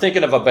Bounty Hunter. I'm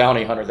thinking of a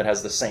Bounty Hunter that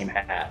has the same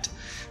hat.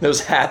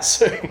 Those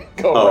hats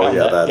go around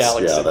that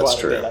galaxy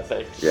quite a bit, I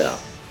think. Yeah.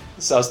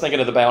 So I was thinking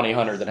of the Bounty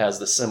Hunter that has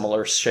the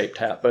similar shaped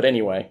hat. But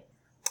anyway...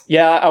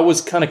 Yeah, I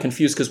was kind of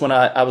confused because when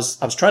I was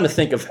trying to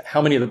think of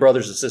how many of the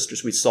brothers and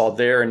sisters we saw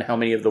there and how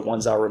many of the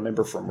ones I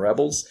remember from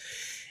Rebels.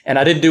 And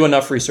I didn't do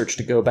enough research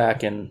to go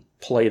back and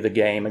play the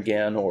game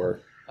again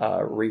or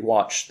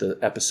rewatch the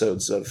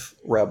episodes of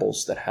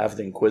Rebels that have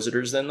the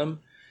Inquisitors in them.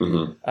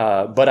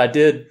 Mm-hmm. But I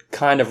did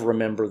kind of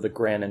remember the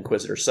Grand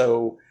Inquisitor.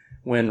 So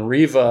when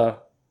Reva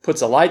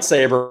puts a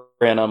lightsaber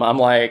in him. I'm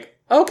like,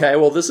 okay,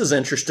 well, this is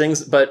interesting,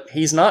 but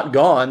he's not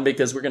gone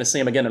because we're going to see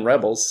him again in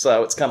Rebels.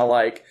 So it's kind of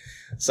like,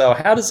 so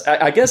how does,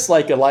 I guess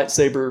like a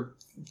lightsaber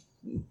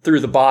through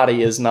the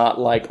body is not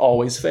like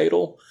always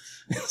fatal.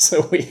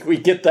 So we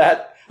get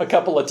that a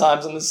couple of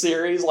times in the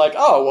series, like,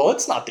 oh, well,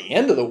 it's not the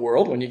end of the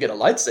world when you get a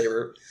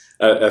lightsaber.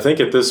 I think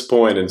at this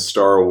point in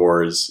Star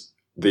Wars,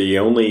 the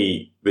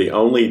only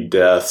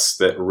deaths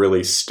that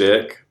really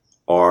stick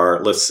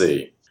are, let's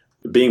see,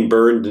 being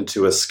burned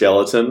into a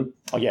skeleton.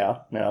 Oh, yeah,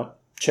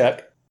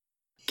 check.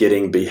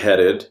 Getting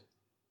beheaded.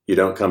 You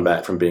don't come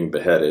back from being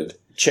beheaded.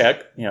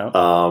 Check,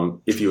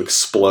 if you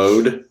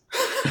explode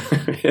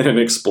in an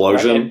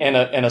explosion.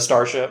 Right. In a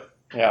starship,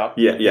 yeah.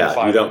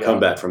 Yeah, you don't come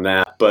back from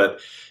that. But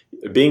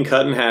being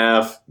cut in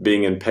half,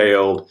 being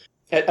impaled.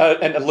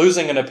 And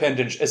losing an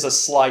appendage is a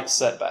slight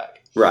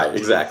setback. Right,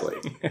 exactly.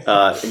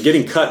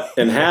 Getting cut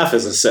in half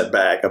is a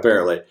setback,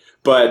 apparently.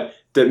 But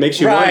that makes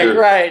you wonder.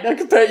 Right,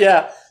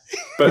 yeah.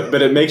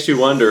 But it makes you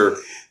wonder,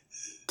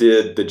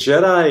 did the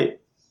Jedi,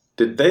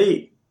 did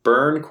they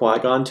burn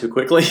Qui-Gon too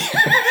quickly?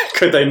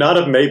 Could they not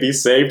have maybe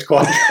saved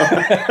Qui-Gon?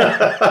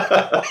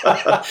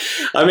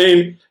 I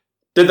mean,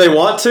 did they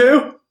want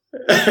to?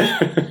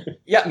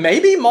 Yeah,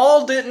 maybe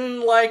Maul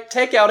didn't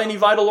take out any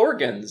vital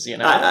organs,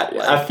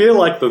 I feel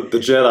like the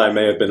Jedi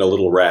may have been a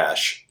little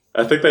rash.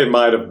 I think they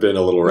might have been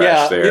a little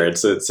rash there.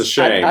 It's a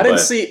shame. I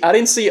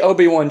didn't see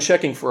Obi-Wan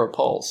checking for a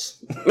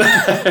pulse.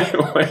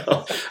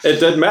 Well, it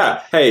doesn't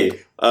matter.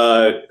 Hey,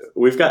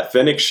 we've got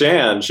Fennec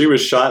Shan. She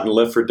was shot and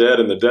left for dead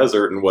in the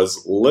desert and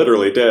was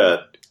literally dead.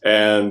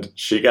 And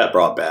she got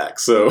brought back.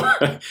 So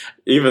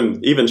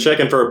even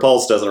checking for a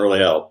pulse doesn't really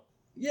help.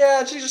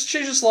 Yeah, she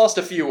just lost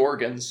a few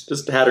organs.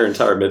 Just had her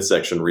entire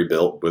midsection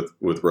rebuilt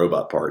with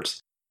robot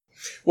parts.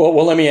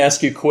 Well, let me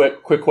ask you a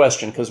quick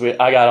question, because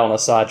I got on a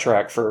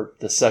sidetrack for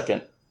the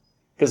second.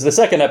 Because the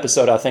second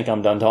episode, I think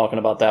I'm done talking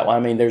about that one.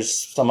 I mean, there's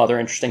some other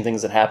interesting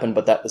things that happened,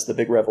 but that was the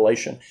big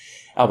revelation.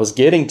 I was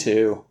getting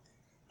to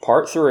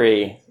part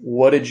 3.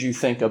 What did you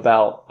think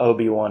about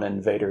Obi-Wan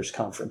and Vader's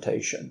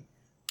confrontation?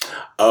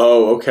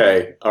 Oh,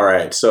 okay. All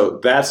right.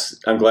 So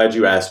I'm glad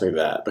you asked me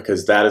that,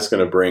 because that is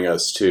going to bring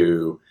us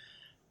to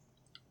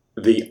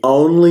the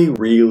only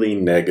really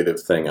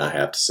negative thing I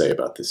have to say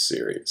about this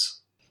series.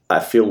 I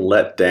feel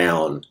let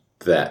down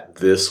that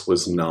this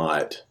was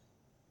not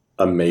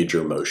a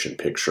major motion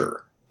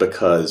picture,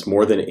 because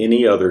more than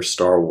any other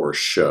Star Wars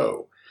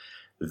show,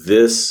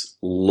 this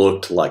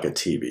looked like a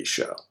TV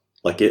show.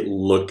 Like, it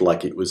looked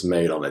like it was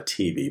made on a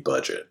TV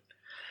budget.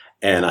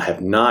 And I have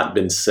not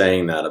been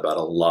saying that about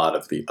a lot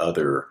of the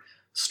other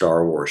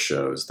Star Wars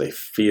shows. They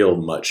feel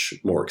much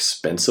more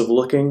expensive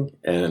looking,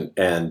 and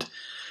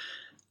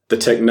the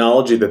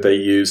technology that they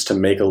use to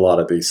make a lot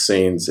of these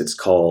scenes, it's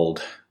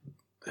called,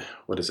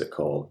 what is it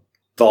called?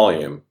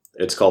 Volume.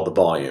 It's called the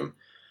volume.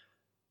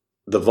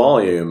 The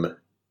volume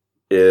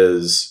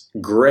is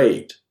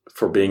great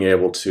for being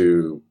able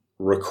to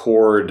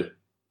record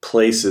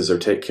places or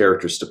take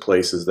characters to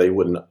places they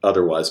wouldn't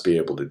otherwise be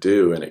able to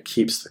do, and it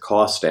keeps the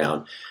cost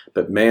down.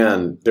 But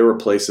man, there were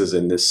places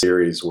in this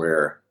series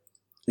where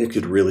you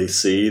could really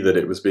see that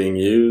it was being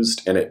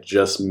used, and it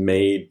just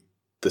made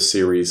the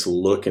series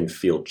look and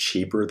feel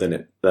cheaper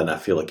than I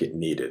feel like it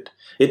needed.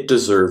 It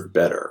deserved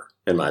better,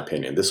 in my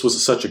opinion. This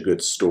was such a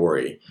good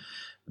story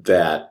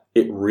that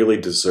it really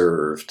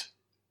deserved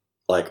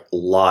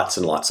lots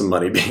and lots of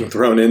money being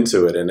thrown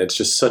into it, and it's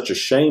just such a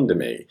shame to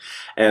me.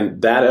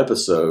 And that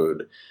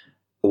episode,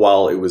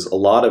 while a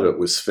lot of it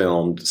was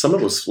filmed, some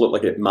of it looked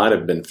like it might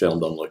have been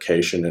filmed on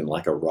location in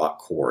a rock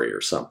quarry or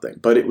something,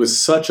 but it was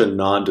such a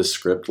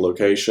nondescript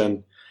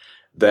location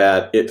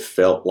that it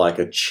felt like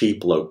a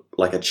cheap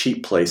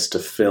place to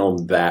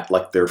film that,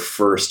 like their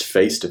first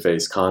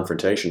face-to-face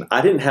confrontation. I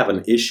didn't have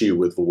an issue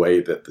with the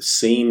way that the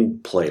scene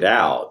played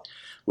out,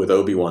 with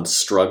Obi-Wan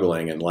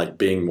struggling and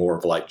being more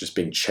of just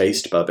being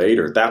chased by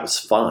Vader. That was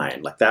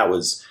fine.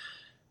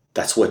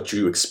 That's what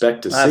you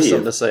expect to see. I have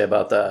something to say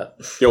about that.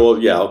 Yeah, well,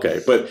 yeah,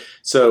 okay. But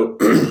so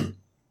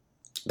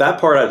that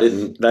part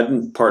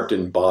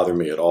didn't bother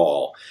me at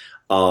all.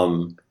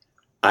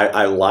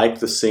 I like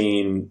the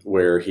scene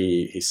where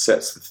he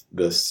sets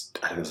this,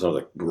 I don't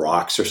know,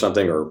 rocks or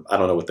something, or I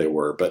don't know what they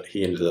were, but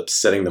he ended up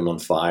setting them on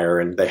fire,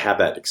 and they have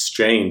that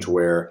exchange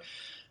where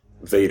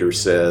Vader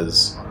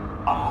says,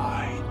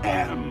 "I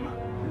am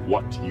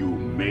what you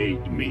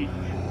made me."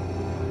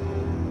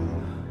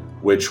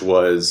 Which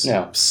was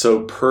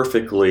so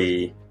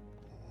perfectly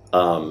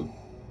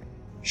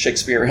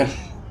Shakespearean.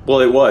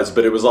 Well, it was,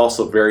 but it was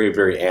also very,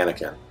 very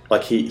Anakin.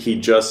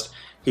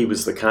 He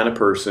was the kind of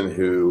person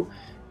who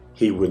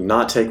he would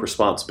not take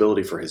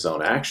responsibility for his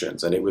own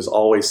actions, and it was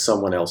always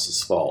someone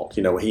else's fault.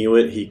 He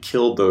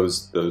killed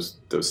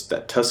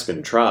that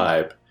Tusken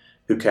tribe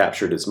who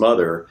captured his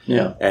mother,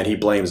 and he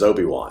blames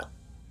Obi-Wan.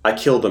 I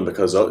killed them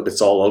because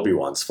it's all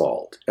Obi-Wan's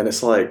fault. And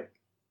it's like,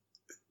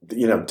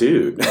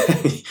 dude,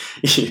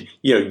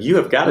 you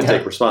have got to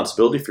take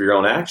responsibility for your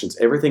own actions.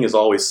 Everything is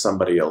always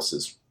somebody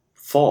else's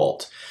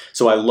fault.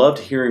 So I loved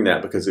hearing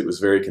that, because it was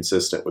very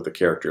consistent with the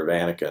character of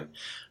Anakin.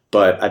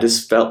 But I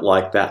just felt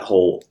like that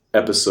whole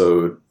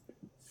episode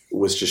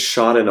was just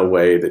shot in a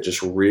way that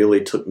just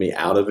really took me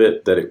out of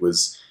it, that it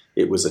was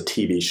a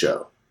TV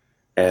show.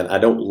 And I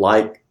don't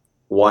like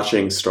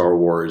watching Star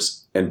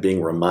Wars and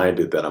being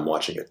reminded that I'm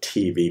watching a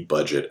TV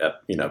budget.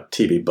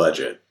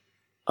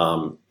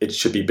 It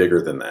should be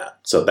bigger than that.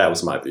 So that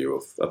was my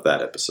view of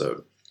that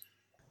episode.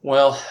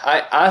 Well,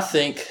 I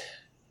think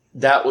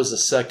that was a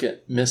second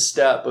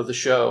misstep of the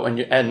show.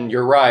 And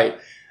you're right.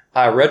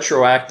 I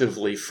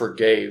retroactively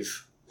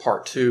forgave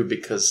part 2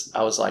 because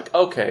I was like,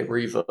 okay,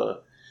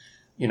 Reva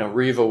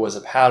was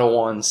a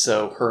Padawan,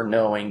 so her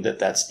knowing that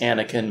that's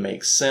Anakin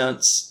makes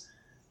sense,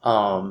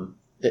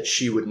 that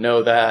she would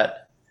know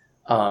that.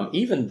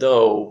 Even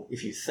though,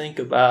 if you think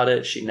about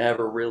it, she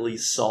never really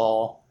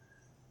saw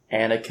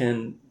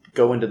Anakin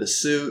go into the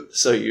suit,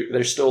 so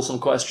there's still some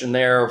question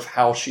there of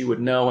how she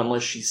would know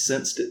unless she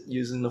sensed it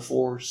using the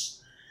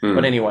Force.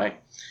 But anyway,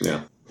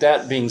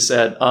 that being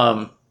said,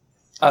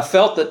 I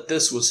felt that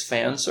this was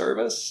fan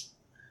service,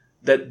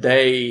 that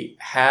they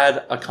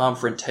had a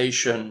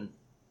confrontation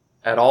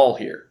at all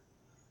here.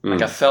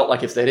 Like I felt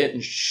like if they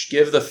didn't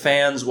give the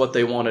fans what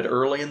they wanted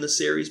early in the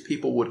series,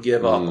 people would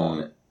give up on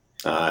it.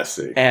 I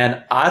see.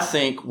 And I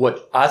think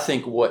what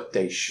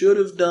they should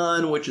have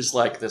done, which is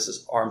like, this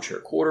is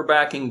armchair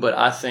quarterbacking, but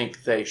I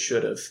think he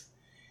should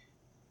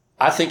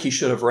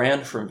have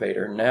ran from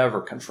Vader,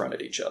 never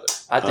confronted each other.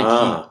 I think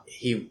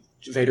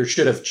Vader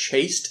should have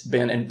chased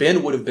Ben, and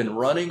Ben would have been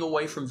running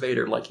away from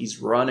Vader like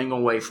he's running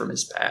away from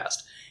his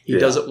past. He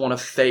doesn't want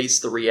to face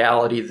the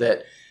reality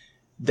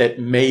that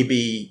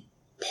maybe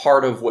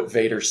part of what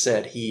Vader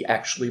said he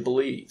actually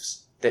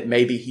believes, that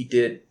maybe he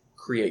did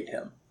create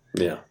him.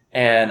 Yeah.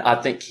 And I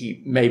think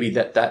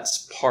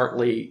that's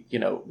partly,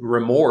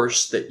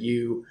 remorse that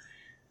a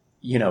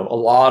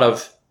lot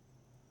of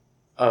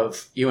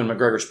Ewan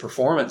McGregor's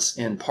performance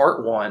in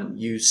part 1,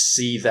 you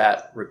see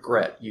that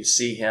regret. You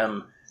see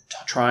him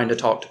trying to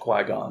talk to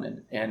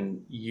Qui-Gon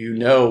and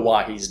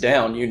why he's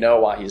down,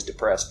 why he's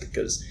depressed,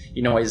 because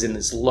he's in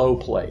this low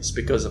place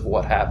because of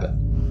what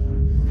happened.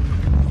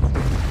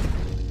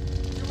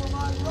 You are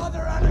my brother,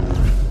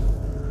 Anakin.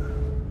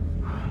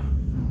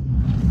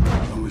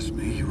 Promise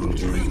me you will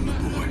train the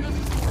boy.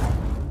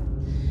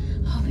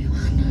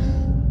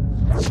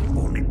 Obi-Wan.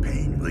 Only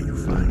pain will you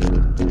find.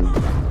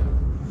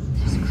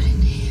 There's good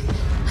in him.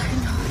 I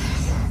know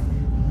this.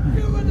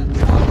 You are the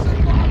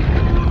chosen one.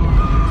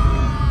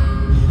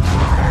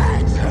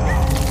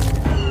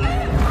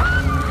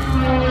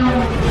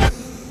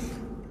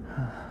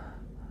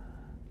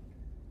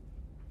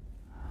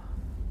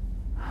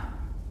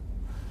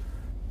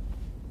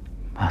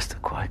 Master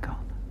Qui-Gon.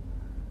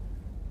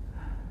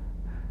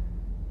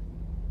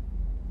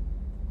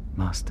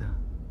 Master.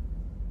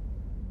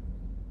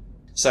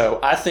 So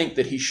I think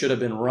that he should have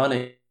been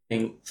running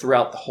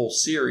throughout the whole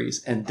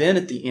series, and then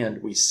at the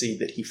end we see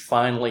that he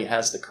finally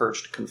has the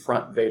courage to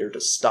confront Vader to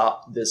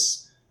stop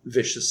this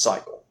vicious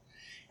cycle.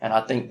 And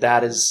I think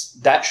that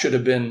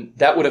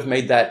would have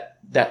made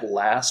that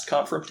last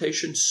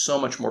confrontation so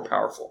much more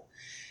powerful.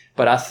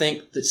 But I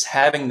think that's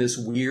having this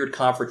weird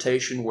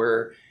confrontation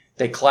where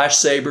they clash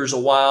sabers a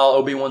while.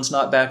 Obi-Wan's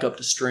not back up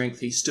to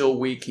strength. He's still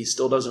weak. He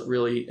still doesn't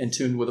really in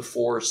tune with the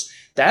Force.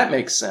 That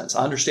makes sense.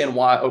 I understand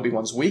why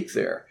Obi-Wan's weak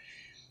there.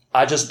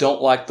 I just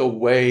don't like the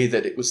way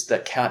that it was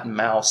that cat and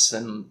mouse,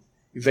 and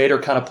Vader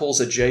kind of pulls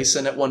a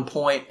Jason at one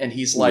point, and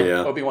he's like,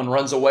 Obi-Wan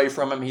runs away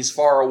from him. He's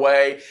far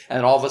away,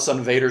 and all of a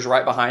sudden Vader's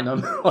right behind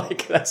him.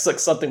 Like that's like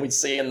something we'd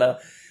see in the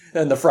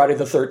Friday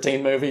the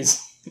 13th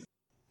movies.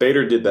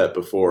 Vader did that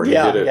before. He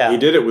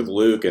did it with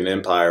Luke in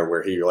Empire,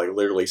 where he like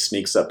literally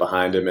sneaks up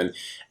behind him,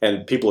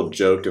 and people have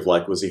joked of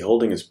like, was he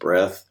holding his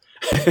breath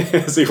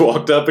as he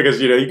walked up?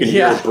 Because you can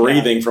hear it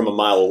breathing from a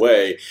mile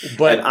away.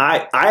 But and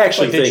I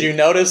actually think, did you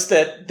notice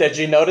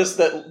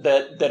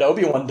that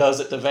Obi-Wan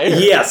does it to Vader?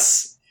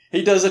 Yes,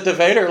 he does it to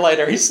Vader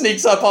later. He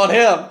sneaks up on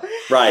him.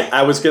 Right.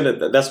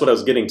 That's what I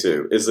was getting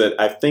to. Is that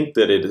I think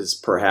that it is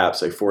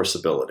perhaps a Force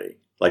ability.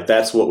 Like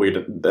that's what we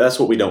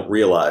don't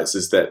realize,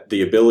 is that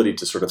the ability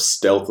to sort of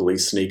stealthily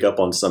sneak up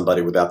on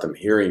somebody without them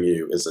hearing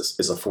you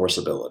is a Force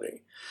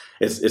ability.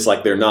 It's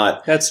like they're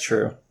not. That's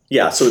true.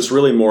 Yeah, so it's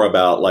really more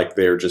about like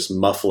they're just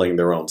muffling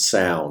their own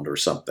sound or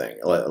something.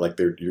 Like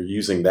you're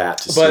using that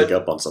to sneak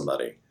up on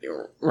somebody.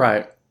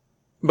 Right.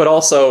 But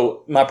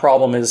also my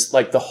problem is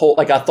like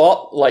I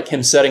thought like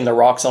him setting the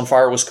rocks on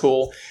fire was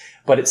cool,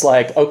 but it's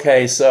like,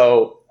 okay,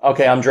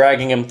 I'm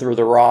dragging him through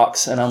the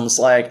rocks, and I'm just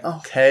like,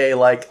 okay,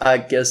 like, I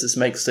guess this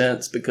makes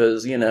sense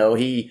because,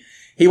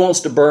 he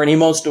wants to burn. He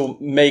wants to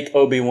make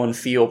Obi-Wan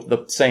feel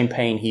the same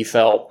pain he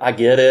felt. I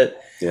get it.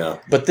 Yeah.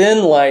 But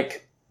then,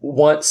 like,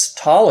 once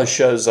Tala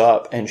shows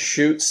up and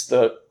shoots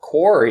the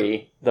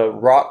quarry, the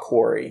rock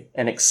quarry,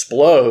 and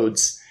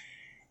explodes,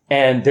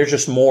 and there's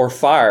just more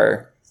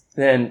fire,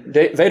 then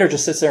Vader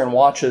just sits there and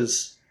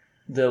watches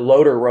the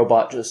loader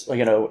robot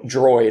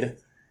droid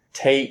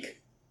take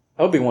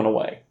Obi-Wan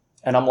away.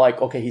 And I'm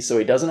like, okay, so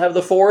he doesn't have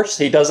the Force?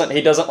 He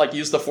doesn't like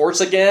use the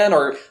Force again?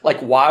 Or like,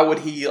 why would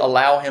he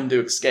allow him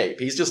to escape?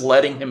 He's just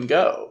letting him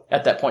go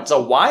at that point.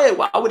 So why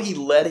would he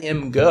let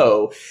him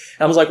go?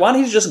 And I was like, why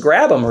don't he just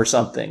grab him or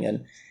something?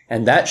 And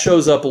And that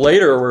shows up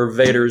later where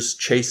Vader's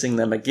chasing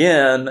them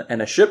again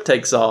and a ship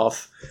takes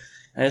off.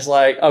 And it's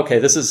like, okay,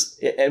 this is,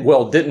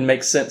 well, it didn't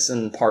make sense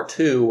in part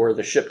 2 where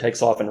the ship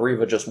takes off and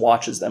Reva just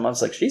watches them. I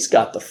was like, she's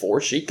got the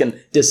Force. She can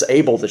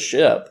disable the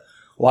ship.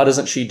 Why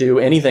doesn't she do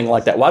anything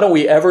like that? Why don't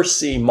we ever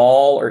see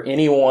Maul or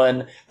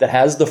anyone that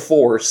has the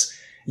Force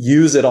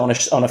use it on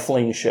a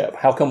fleeing ship?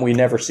 How come we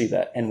never see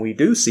that? And we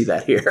do see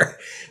that here,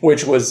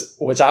 which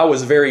I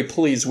was very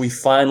pleased. We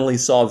finally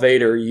saw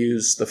Vader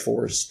use the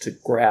Force to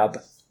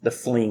grab the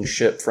fleeing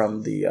ship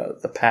from the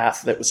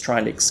path that was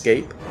trying to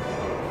escape.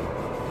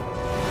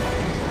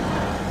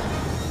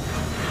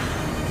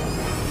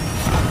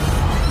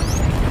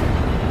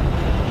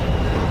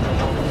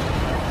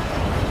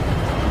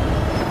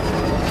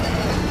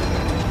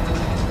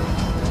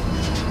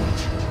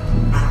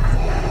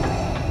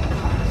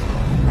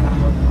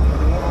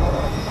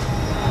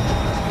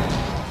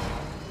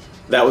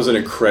 That was an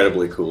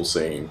incredibly cool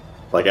scene.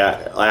 Like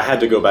I had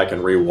to go back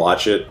and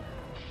rewatch it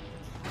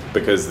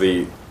because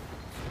the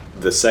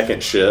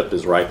second ship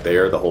is right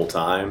there the whole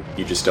time.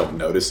 You just don't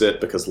notice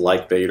it because,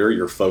 like Vader,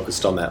 you're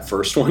focused on that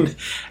first one.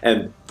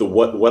 And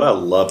what I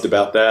loved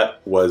about that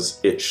was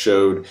it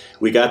showed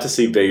we got to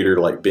see Vader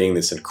like being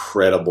this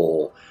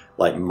incredible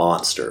like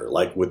monster,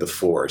 like with the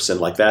Force, and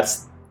like that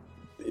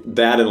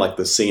and like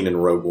the scene in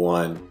Rogue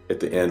One at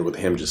the end with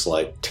him just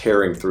like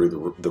tearing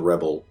through the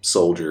rebel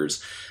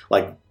soldiers,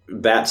 like.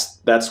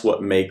 That's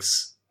what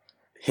makes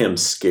him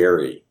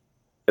scary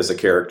as a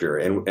character,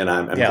 and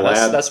I'm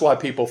glad that's why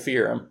people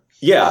fear him.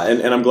 Yeah,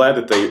 and I'm glad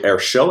that they are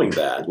showing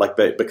that,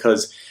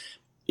 because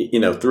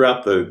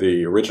throughout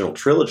the original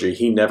trilogy,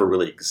 he never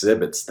really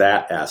exhibits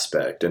that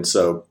aspect, and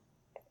so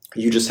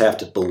you just have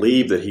to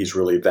believe that he's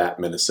really that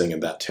menacing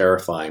and that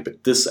terrifying.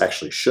 But this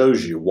actually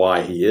shows you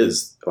why he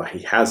has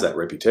that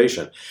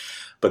reputation.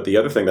 But the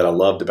other thing that I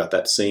loved about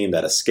that scene,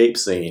 that escape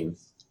scene,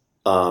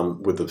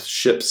 with the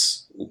ship's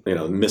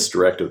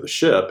misdirect of the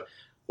ship,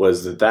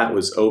 was that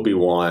was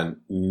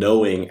Obi-Wan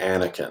knowing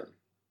Anakin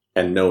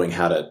and knowing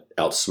how to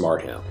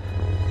outsmart him.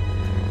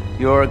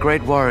 You're a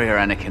great warrior,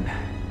 Anakin,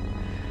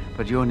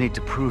 but your need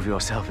to prove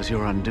yourself is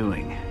your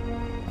undoing.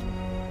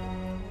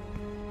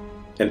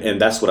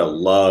 And that's what I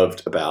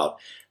loved about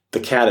the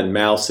cat and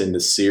mouse in the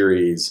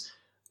series,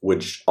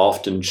 which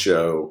often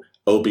show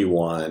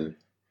Obi-Wan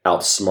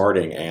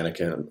outsmarting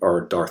Anakin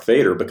or Darth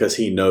Vader because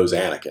he knows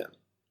Anakin.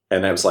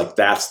 And I was like,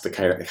 that's the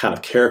kind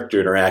of character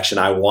interaction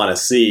I want to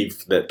see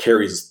that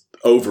carries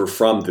over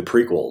from the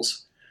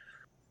prequels.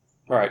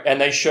 Right.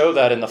 And they show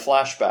that in the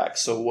flashback.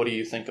 So what do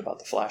you think about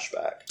the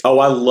flashback? Oh,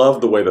 I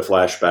love the way the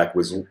flashback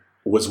was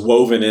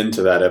woven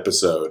into that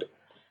episode.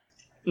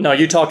 No,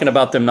 you're talking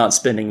about them not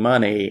spending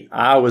money.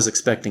 I was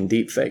expecting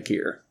deepfake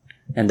here,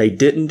 and they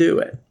didn't do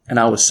it. And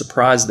I was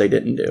surprised they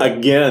didn't do it.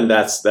 Again,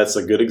 that's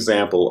a good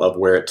example of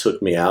where it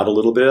took me out a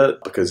little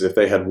bit, because if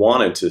they had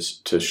wanted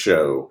to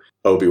show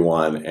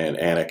Obi-Wan and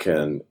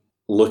Anakin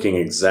looking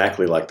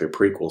exactly like their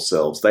prequel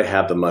selves, they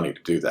have the money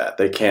to do that.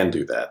 They can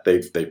do that.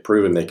 They've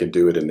proven they can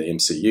do it in the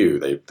MCU.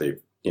 They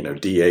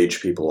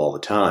de-age people all the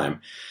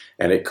time,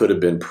 and it could have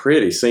been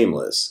pretty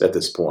seamless at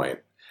this point.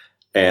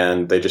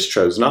 And they just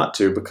chose not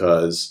to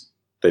because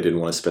they didn't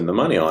want to spend the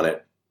money on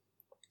it.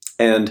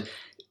 And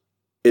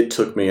it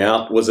took me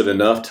out. Was it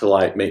enough to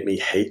like make me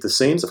hate the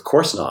scenes? Of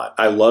course not.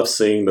 I love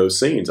seeing those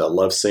scenes. I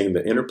love seeing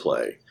the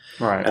interplay.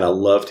 Right. And I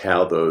loved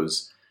how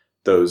those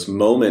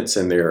moments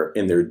in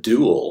their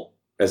duel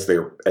as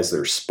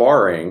they're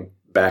sparring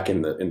back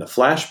in the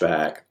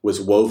flashback was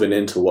woven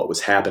into what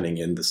was happening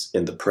in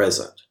the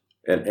present.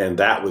 And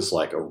that was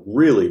like a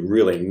really,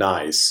 really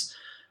nice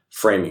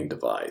framing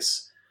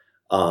device.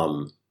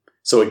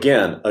 So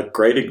again,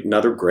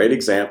 another great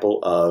example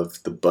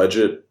of the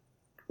budget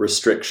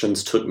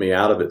restrictions took me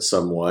out of it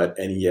somewhat,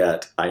 and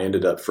yet I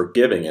ended up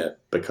forgiving it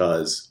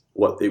because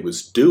what it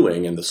was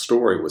doing in the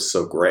story was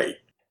so great.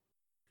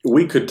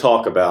 We could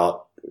talk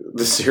about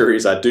the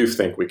series. I do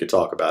think we could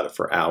talk about it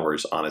for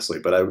hours, honestly,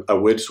 but I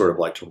would sort of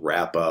like to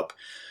wrap up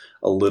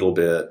a little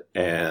bit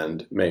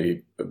and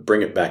maybe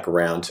bring it back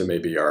around to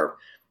maybe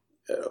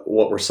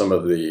what were some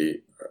of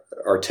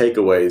our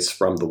takeaways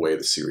from the way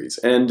the series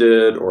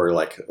ended, or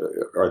like,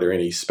 are there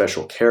any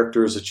special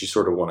characters that you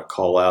sort of want to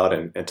call out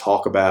and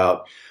talk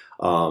about?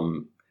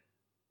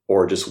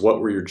 Or just what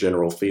were your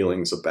general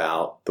feelings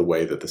about the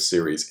way that the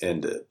series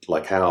ended?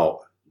 Like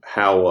how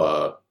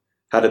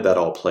did that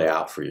all play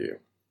out for you?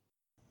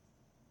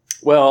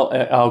 Well,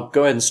 I'll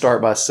go ahead and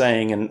start by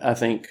saying, and I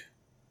think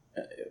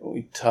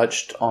we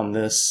touched on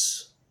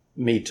this,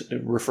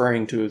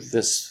 referring to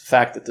this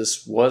fact that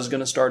this was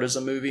going to start as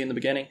a movie in the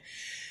beginning.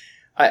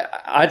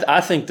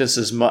 I think this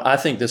is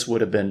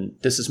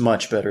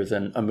much better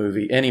than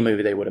any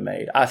movie they would have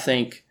made. I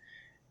think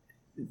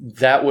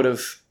that would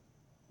have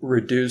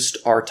reduced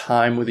our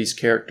time with these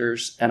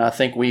characters, and I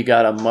think we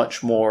got a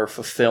much more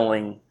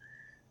fulfilling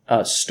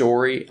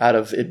story out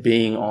of it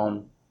being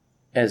on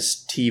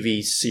as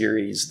TV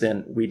series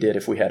than we did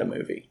if we had a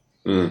movie.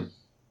 Mm.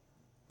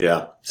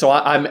 Yeah. So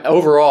I'm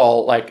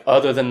overall, like,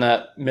 other than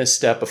that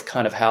misstep of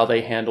kind of how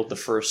they handled the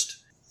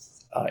first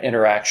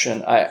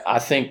interaction. I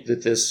think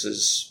that this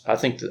is. I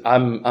think that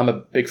I'm a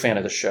big fan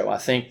of the show. I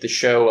think the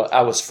show.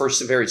 I was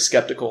first very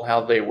skeptical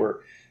how they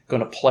were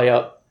going to play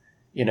up,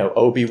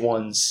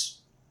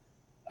 Obi-Wan's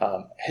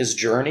his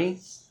journey,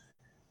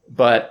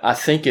 but I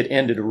think it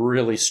ended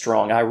really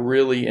strong. I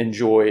really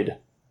enjoyed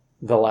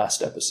the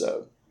last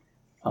episode.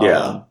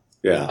 Yeah.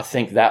 I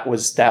think that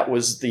was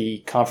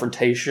the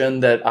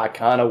confrontation that I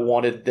kind of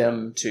wanted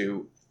them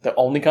to. The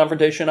only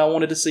confrontation I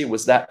wanted to see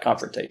was that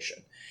confrontation.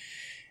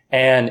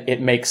 And it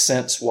makes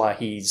sense why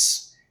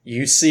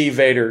you see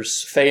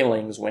Vader's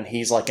failings when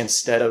he's like,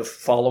 instead of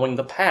following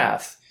the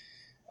path,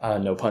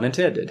 no pun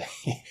intended,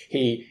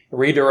 he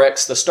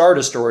redirects the Star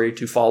Destroyer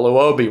to follow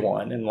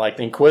Obi-Wan. And like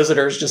the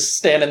Inquisitor's just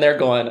standing there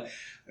going,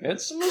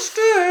 it's a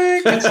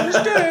mistake, it's a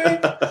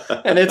mistake.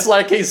 And it's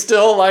like, he's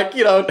still like,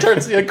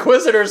 turns the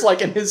Inquisitor's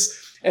like in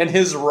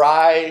his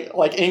wry,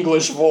 like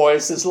English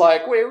voice is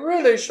like, we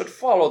really should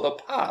follow the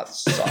path,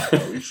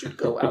 sire. We should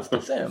go after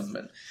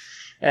them.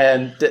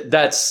 And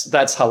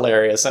that's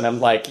hilarious. And I'm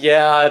like,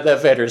 yeah,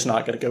 that Vader's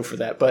not going to go for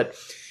that. But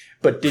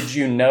did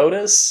you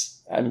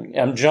notice?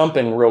 I'm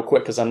jumping real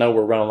quick because I know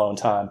we're running low on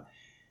time.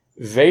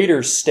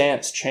 Vader's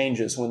stance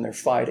changes when they're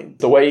fighting.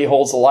 The way he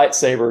holds the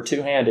lightsaber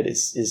two-handed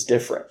is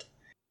different.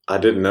 I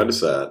didn't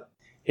notice that.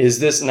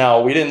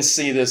 Now, we didn't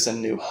see this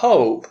in New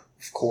Hope,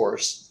 of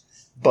course,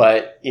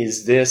 but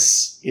is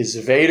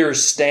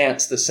Vader's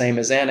stance the same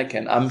as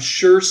Anakin? I'm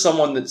sure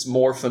someone that's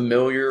more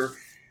familiar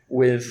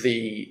with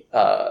the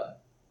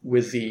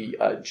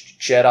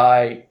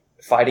Jedi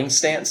fighting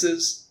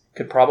stances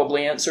could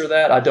probably answer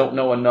that. I don't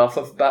know enough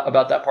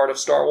about that part of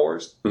Star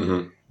Wars,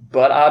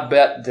 but I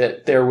bet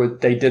that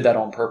they did that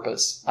on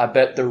purpose. I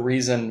bet the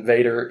reason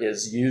Vader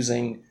is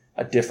using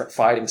a different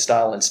fighting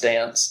style and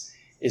stance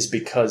is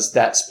because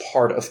that's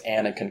part of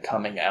Anakin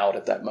coming out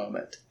at that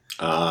moment.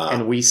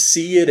 And we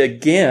see it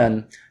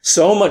again.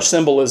 So much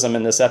symbolism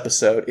in this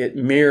episode. It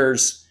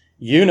mirrors,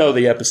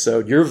 the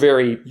episode.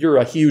 You're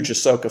a huge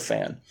Ahsoka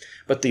fan.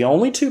 But the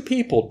only two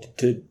people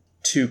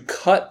to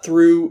cut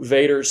through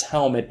Vader's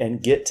helmet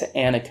and get to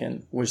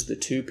Anakin was the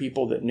two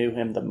people that knew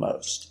him the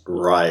most.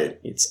 Right.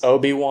 It's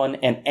Obi-Wan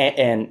and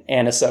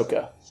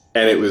Ahsoka.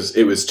 And it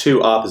was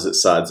two opposite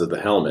sides of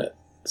the helmet.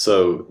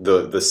 So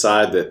the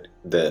side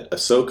that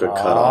Ahsoka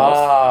cut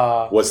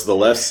off was the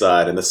left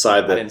side, and the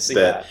side that, I didn't see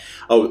that.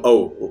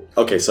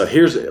 Okay. So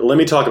let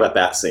me talk about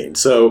that scene.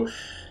 So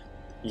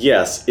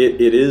yes, it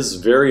is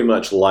very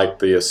much like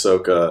the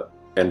Ahsoka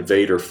and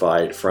Vader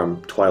fight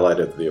from Twilight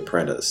of the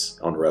Apprentice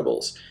on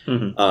Rebels.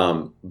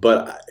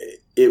 But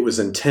it was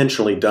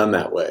intentionally done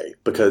that way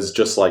because,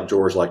 just like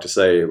George liked to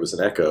say, it was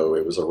an echo,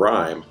 it was a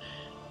rhyme.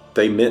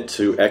 They meant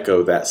to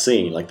echo that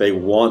scene. Like, they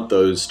want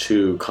those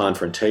two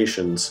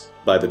confrontations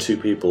by the two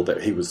people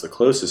that he was the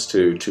closest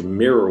to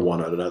mirror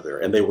one another.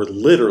 And they were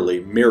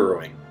literally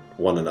mirroring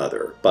one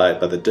another by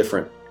the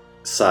different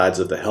sides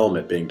of the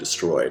helmet being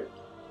destroyed.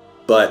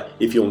 But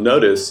if you'll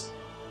notice,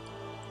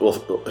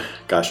 well,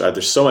 gosh,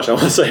 there's so much I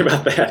want to say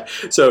about that.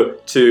 So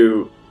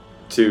to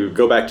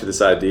go back to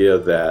this idea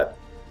that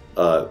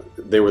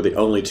they were the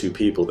only two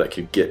people that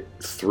could get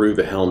through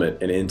the helmet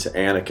and into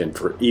Anakin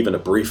for even a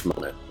brief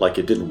moment. Like,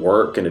 it didn't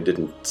work and it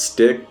didn't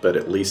stick, but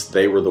at least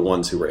they were the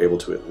ones who were able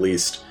to at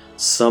least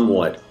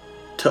somewhat,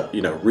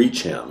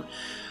 reach him.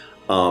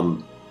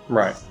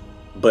 Right.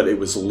 But it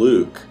was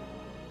Luke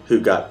who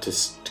got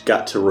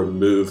to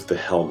remove the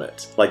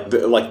helmet.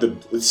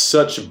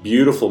 Such a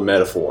beautiful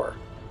metaphor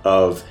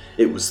of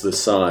it was the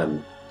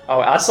sun. Oh,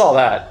 I saw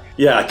that.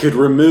 Yeah, I could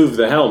remove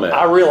the helmet.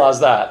 I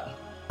realized that.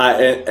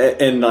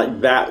 And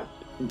like that,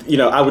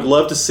 I would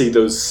love to see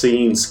those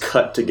scenes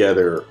cut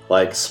together,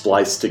 like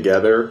spliced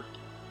together,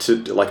 to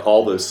like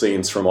all those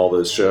scenes from all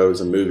those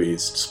shows and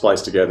movies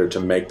spliced together to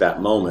make that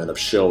moment of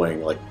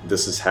showing like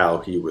this is how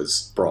he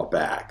was brought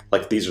back.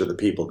 Like, these are the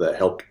people that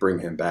helped bring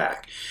him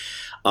back.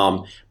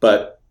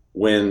 But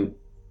when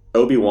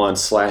Obi-Wan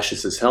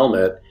slashes his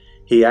helmet,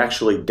 he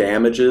actually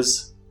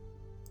damages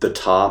the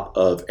top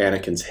of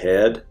Anakin's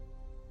head,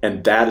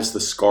 and that is the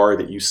scar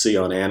that you see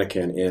on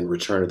Anakin in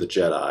Return of the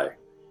Jedi.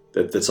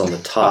 That's on the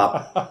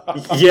top.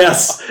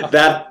 Yes,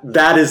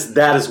 that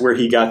is where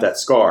he got that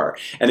scar.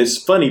 And it's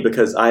funny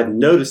because I've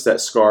noticed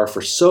that scar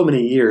for so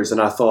many years, and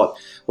I thought,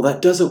 well,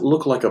 that doesn't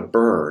look like a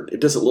burn.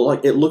 It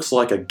looks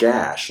like a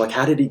gash. Like,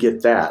 how did he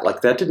get that?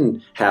 Like, that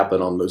didn't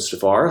happen on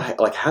Mustafar.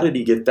 Like, how did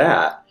he get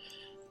that?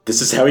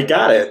 This is how he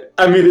got it.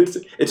 I mean,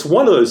 it's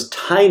one of those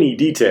tiny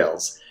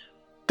details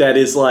that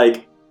is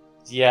like,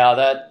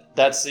 yeah,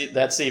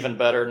 that's even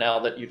better now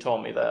that you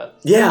told me that.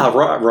 Yeah,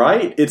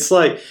 right. It's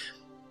like,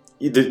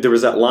 there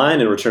was that line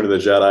in Return of the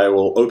Jedi,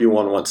 well,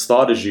 Obi-Wan once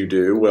thought as you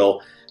do.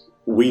 Well,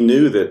 we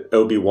knew that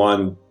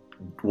Obi-Wan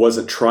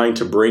wasn't trying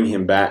to bring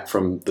him back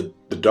from the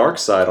dark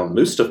side on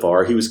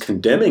Mustafar. He was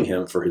condemning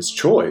him for his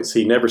choice.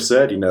 He never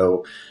said,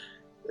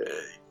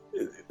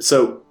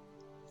 so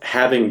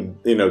having,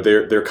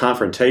 their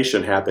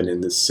confrontation happen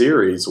in this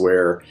series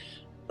where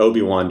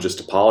Obi-Wan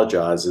just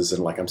apologizes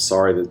and like, I'm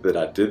sorry that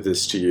I did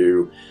this to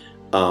you,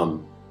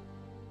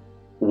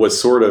 was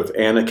sort of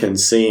Anakin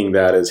seeing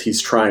that as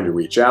he's trying to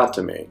reach out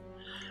to me.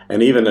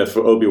 And even if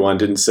Obi-Wan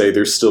didn't say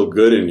there's still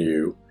good in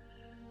you,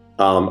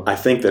 I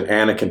think that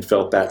Anakin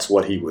felt that's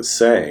what he was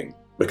saying,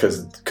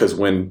 because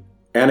when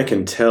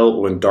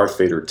Darth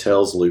Vader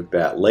tells Luke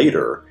that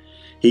later,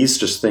 he's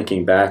just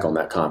thinking back on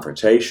that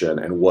confrontation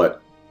and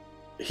what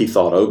he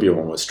thought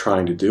Obi-Wan was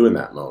trying to do in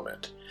that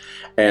moment.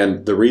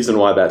 And the reason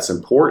why that's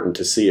important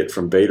to see it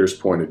from Vader's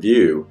point of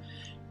view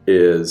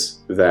is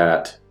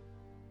that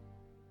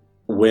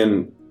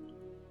when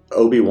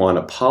Obi-Wan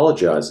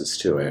apologizes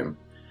to him,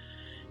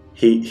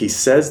 he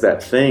says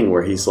that thing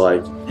where he's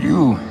like,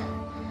 "You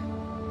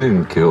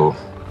didn't kill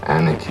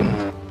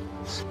Anakin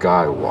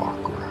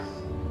Skywalker.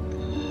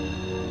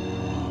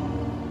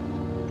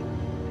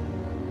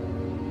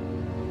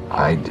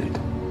 I did."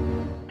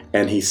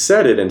 And he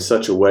said it in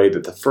such a way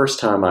that the first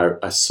time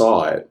I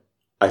saw it,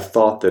 I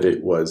thought that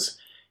it was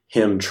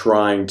him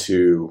trying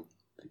to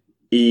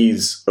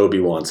ease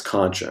Obi-Wan's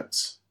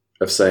conscience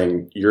of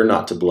saying, you're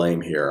not to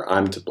blame here,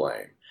 I'm to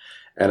blame.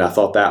 And I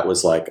thought that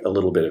was like a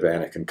little bit of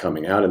Anakin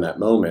coming out in that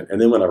moment. And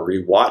then when I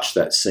rewatched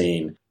that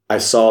scene, I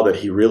saw that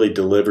he really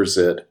delivers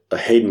it.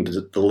 Hayden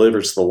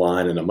delivers the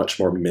line in a much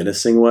more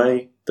menacing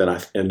way than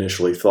I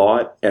initially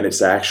thought. And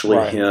it's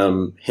actually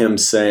him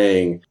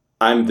saying,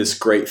 I'm this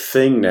great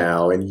thing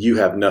now and you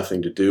have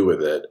nothing to do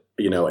with it.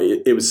 You know,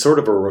 it was sort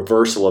of a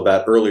reversal of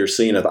that earlier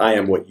scene of I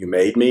am what you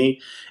made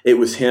me. It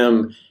was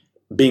him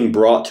being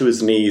brought to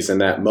his knees in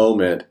that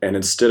moment, and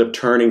instead of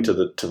turning to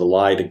the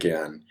light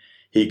again,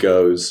 he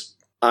goes,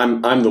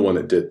 I'm the one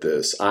that did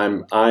this.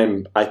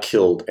 I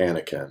killed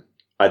Anakin.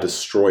 I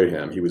destroyed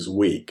him. He was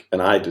weak,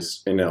 and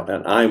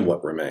and I'm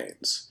what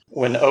remains.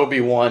 When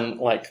Obi-Wan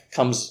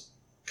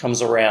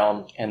comes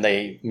around and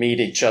they meet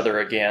each other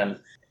again,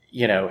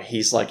 you know,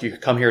 he's like, you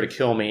come here to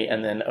kill me.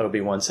 And then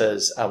Obi-Wan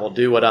says, I will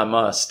do what I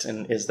must.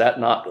 And is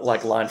that not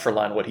like line for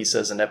line what he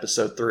says in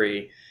episode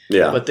 3?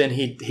 Yeah. But then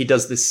he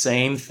does the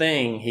same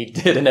thing he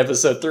did in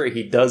episode 3.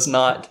 He does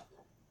not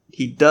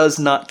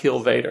kill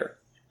Vader.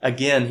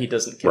 Again, he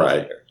doesn't kill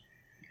Vader.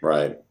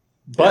 Right.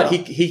 But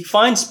he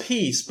finds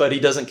peace, but he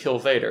doesn't kill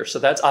Vader. So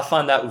I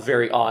find that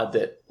very odd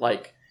that,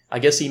 like, I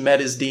guess he met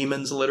his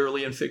demons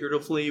literally and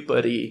figuratively,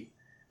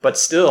 but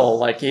still,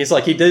 like, he's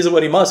like, he does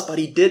what he must, but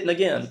he didn't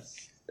again.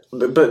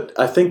 But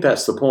I think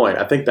that's the point.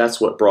 I think that's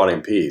what brought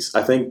him peace.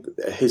 I think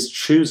his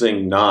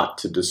choosing not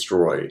to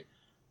destroy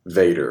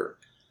Vader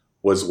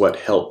was what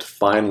helped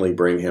finally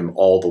bring him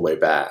all the way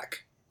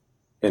back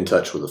in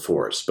touch with the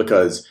Force,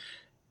 because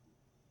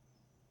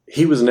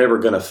he was never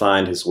going to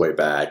find his way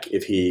back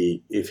if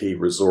he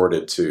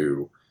resorted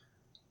to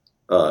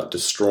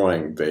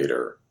destroying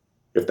Vader,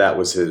 if that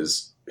was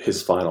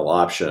his final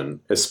option,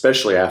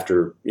 especially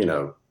after, you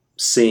know,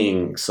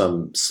 seeing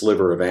some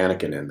sliver of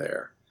Anakin in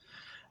there.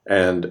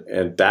 And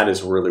that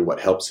is really what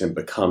helps him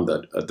become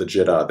the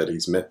Jedi that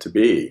he's meant to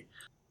be.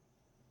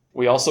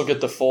 We also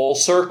get the full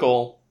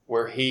circle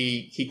where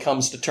he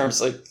comes to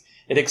terms, like,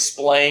 it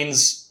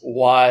explains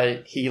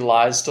why he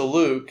lies to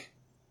Luke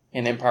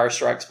in Empire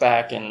Strikes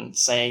Back and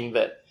saying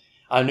that,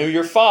 I knew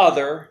your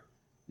father,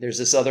 there's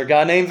this other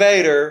guy named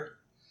Vader,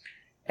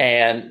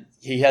 and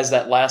he has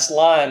that last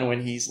line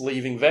when he's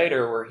leaving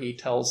Vader where he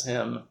tells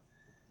him,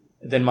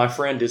 then my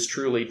friend is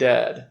truly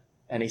dead.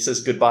 And he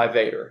says, goodbye,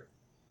 Vader.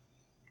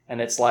 And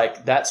it's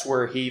like, that's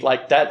where he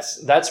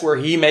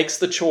makes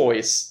the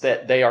choice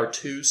that they are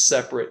two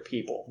separate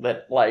people.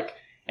 That, like,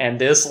 and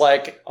this,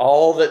 like,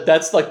 all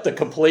that's like the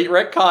complete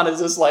retcon is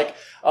just like,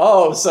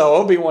 oh, so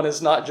Obi-Wan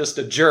is not just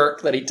a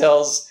jerk that he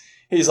tells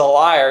he's a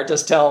liar,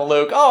 just telling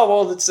Luke, oh,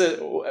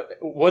 well,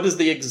 what is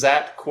the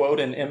exact quote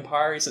in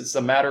Empire? He says it's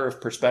a matter of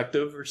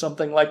perspective or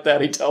something like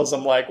that. He tells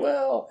him, like,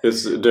 well,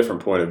 it's a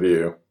different point of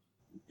view.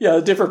 Yeah,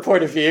 a different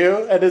point of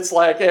view. And it's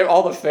like,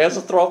 all the fans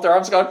will throw up their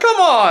arms going, come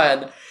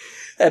on!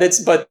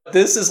 But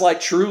this is like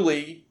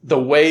truly the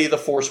way the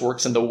Force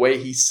works and the way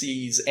he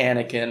sees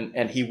Anakin,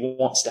 and he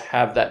wants to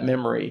have that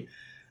memory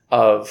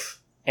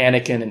of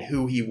Anakin and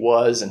who he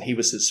was, and he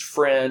was his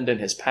friend and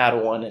his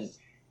Padawan,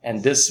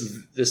 and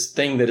this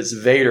thing that is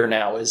Vader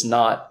now it's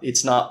not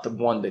the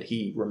one that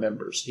he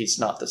remembers. He's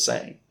not the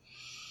same.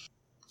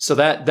 So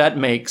that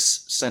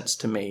makes sense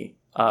to me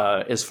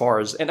as far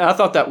as, and I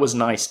thought that was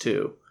nice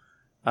too,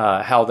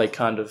 how they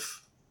kind of.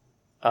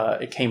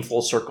 It came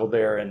full circle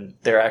there, and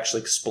they're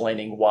actually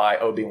explaining why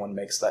Obi-Wan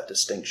makes that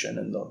distinction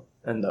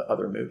in the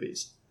other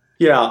movies.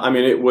 Yeah, I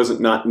mean, it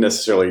wasn't not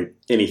necessarily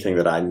anything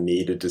that I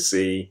needed to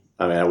see.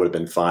 I mean, I would have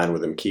been fine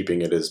with him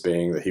keeping it as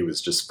being that he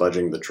was just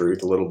fudging the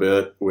truth a little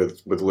bit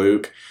with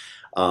Luke.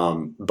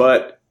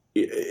 But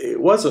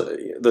it was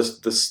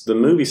the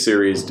movie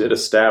series did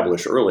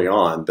establish early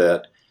on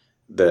that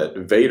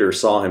Vader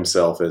saw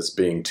himself as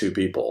being two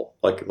people,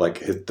 like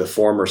the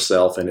former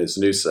self and his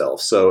new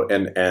self. So,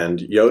 and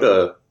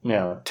Yoda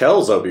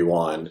tells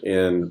Obi-Wan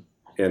in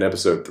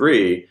episode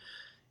 3,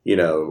 you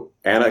know,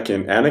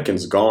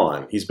 Anakin's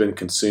gone. He's been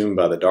consumed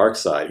by the dark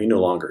side. He no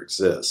longer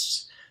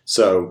exists.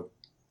 So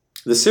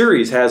the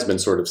series has been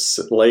sort of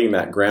laying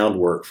that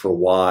groundwork for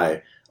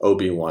why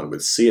Obi-Wan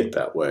would see it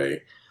that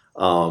way.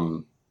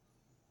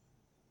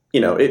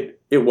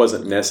 it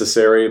wasn't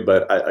necessary,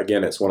 but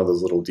again, it's one of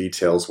those little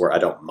details where I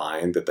don't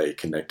mind that they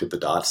connected the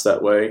dots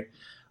that way,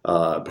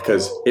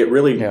 because it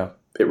really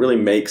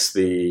makes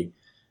the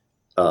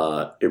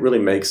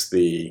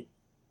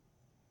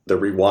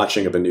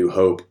rewatching of A New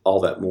Hope all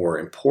that more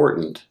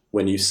important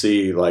when you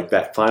see like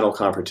that final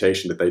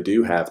confrontation that they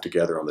do have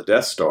together on the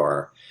Death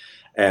Star.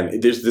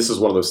 And this is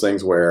one of those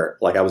things where,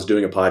 like, I was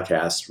doing a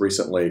podcast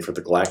recently for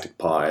the Galactic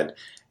Pod,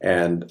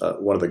 and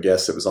one of the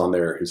guests that was on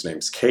there, whose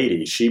name's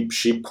Katie,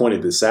 she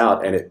pointed this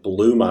out, and it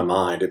blew my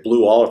mind. It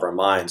blew all of our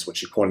minds when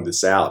she pointed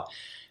this out.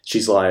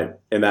 She's like,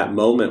 in that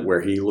moment where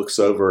he looks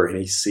over and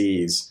he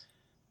sees,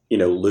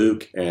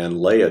 Luke and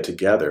Leia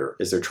together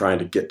as they're trying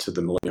to get to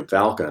the Millennium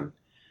Falcon,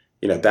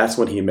 that's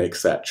when he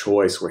makes that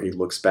choice where he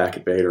looks back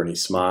at Vader and he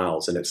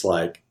smiles, and it's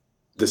like,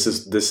 this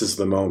is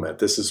the moment.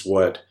 This is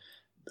what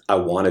I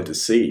wanted to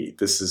see.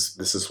 This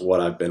is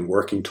what I've been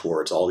working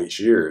towards all these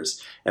years,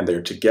 and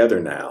they're together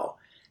now.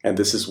 And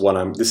this is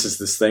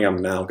this thing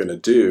I'm now going to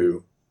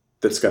do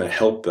that's going to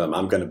help them.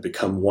 I'm going to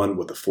become one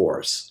with the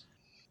Force.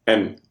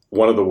 And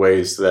one of the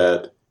ways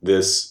that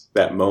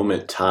that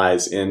moment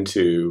ties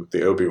into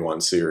the Obi-Wan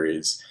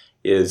series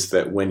is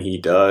that when he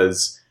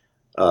does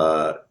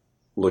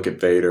look at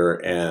Vader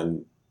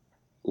and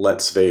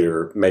lets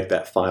Vader make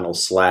that final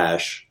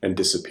slash and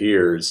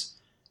disappears,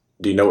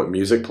 do you know what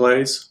music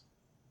plays?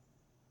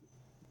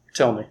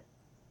 Tell me.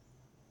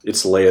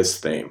 It's Leia's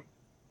theme.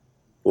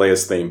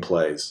 Leia's theme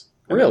plays.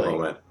 Really?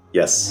 Moment.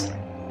 Yes.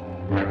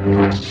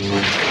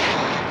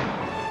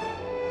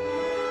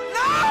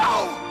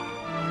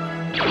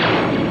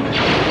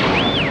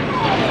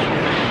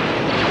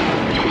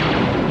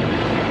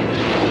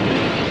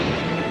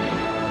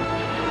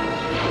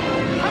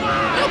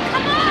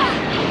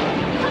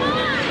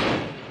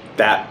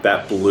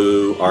 That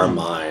blew our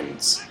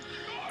minds.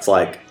 It's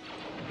like,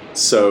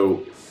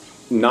 so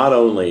not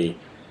only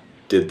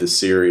did the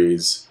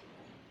series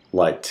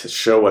like to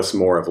show us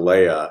more of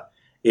Leia,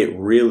 it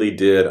really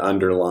did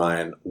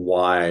underline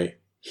why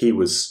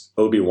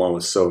Obi-Wan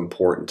was so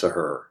important to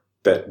her,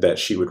 that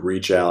she would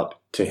reach out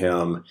to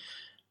him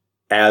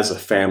as a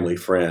family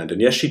friend.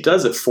 And yes, she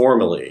does it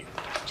formally.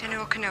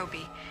 General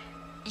Kenobi,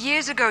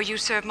 years ago you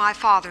served my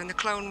father in the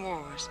Clone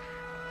Wars.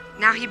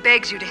 Now he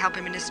begs you to help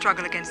him in his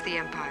struggle against the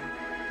Empire.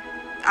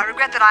 I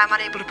regret that I am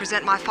unable to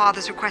present my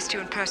father's request to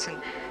you in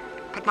person,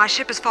 but my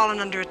ship has fallen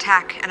under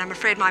attack, and I'm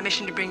afraid my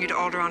mission to bring you to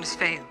Alderaan has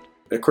failed.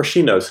 Of course,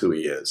 she knows who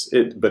he is,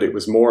 but it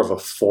was more of a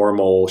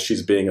formal,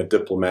 she's being a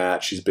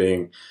diplomat, she's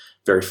being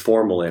very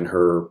formal in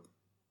her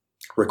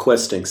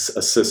requesting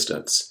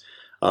assistance,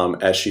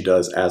 as she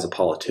does as a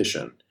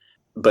politician.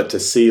 But to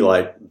see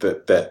like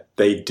that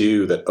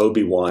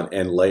Obi-Wan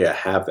and Leia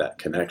have that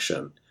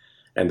connection,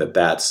 and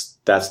that's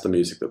the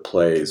music that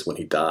plays when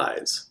he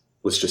dies,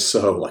 was just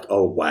so like,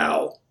 oh,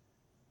 wow.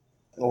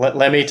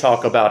 Let me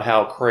talk about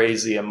how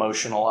crazy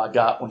emotional I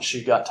got when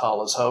she got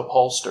Tala's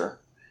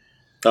holster.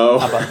 Oh.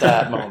 How about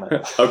that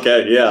moment?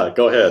 Okay, yeah,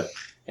 go ahead.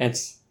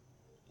 It's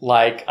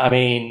like,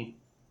 it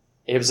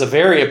was a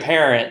very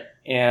apparent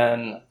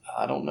in,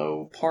 I don't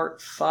know,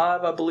 part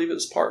 5, I believe it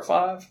was part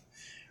 5,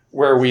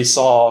 where we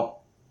saw,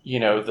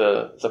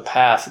 the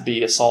path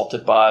be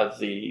assaulted by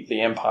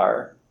the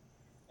Empire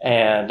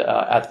and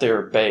at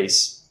their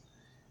base.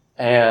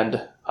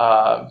 And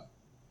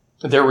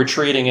they're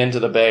retreating into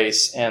the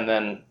base, and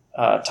then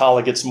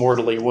Tala gets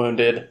mortally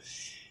wounded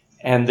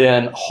and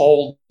then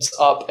holds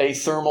up a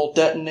thermal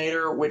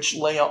detonator, which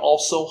Leia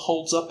also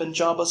holds up in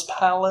Jabba's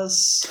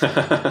palace.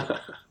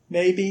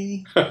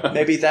 Maybe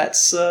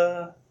that's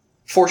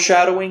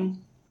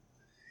foreshadowing.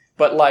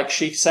 But like,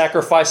 she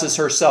sacrifices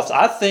herself.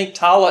 I think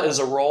Tala is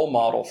a role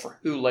model for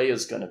who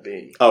Leia's going to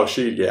be. Oh,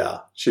 she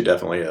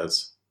definitely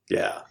is.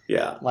 Yeah.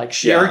 Like,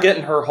 her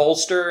getting her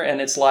holster,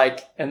 and it's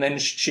like, and then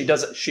she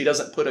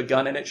doesn't put a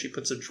gun in it. She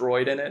puts a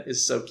droid in it.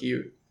 Is so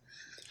cute.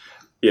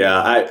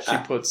 Yeah, she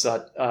puts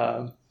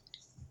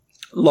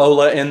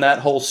Lola in that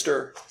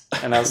holster,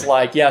 and I was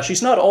like, yeah,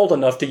 she's not old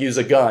enough to use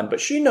a gun,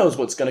 but she knows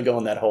what's going to go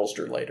in that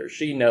holster later.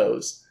 She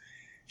knows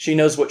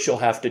what she'll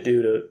have to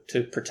do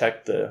to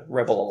protect the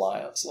Rebel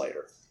Alliance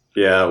later.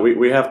 Yeah,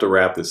 we have to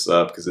wrap this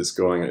up because it's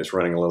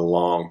running a little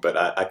long, but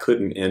I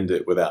couldn't end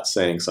it without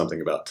saying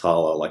something about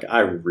Tala. Like, I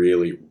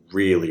really,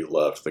 really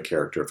loved the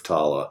character of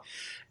Tala.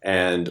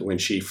 And when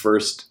she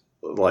first,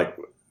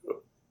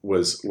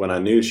 when I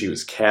knew she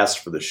was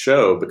cast for the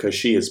show, because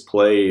she has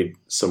played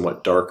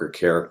somewhat darker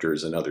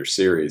characters in other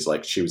series,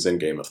 like she was in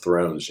Game of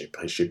Thrones,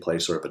 she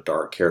plays sort of a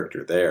dark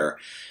character there.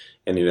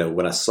 And,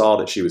 when I saw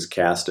that she was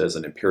cast as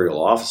an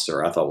Imperial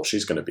officer, I thought, well,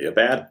 she's going to be a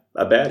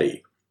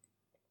baddie.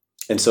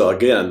 And so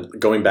again,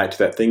 going back to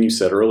that thing you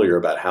said earlier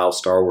about how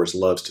Star Wars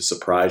loves to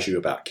surprise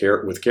you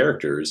with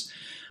characters,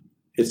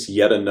 it's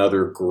yet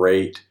another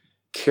great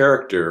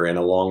character in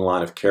a long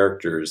line of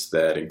characters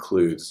that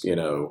includes,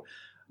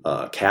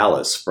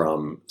 Kallus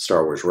from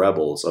Star Wars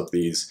Rebels, of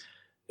these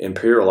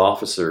Imperial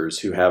officers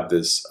who have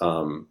this,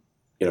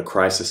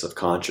 crisis of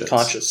conscience.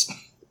 Conscious.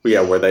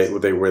 Yeah, where they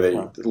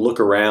look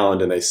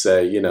around and they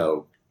say,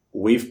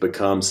 we've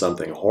become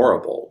something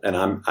horrible,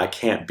 and I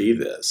can't be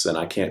this, and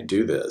I can't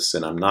do this,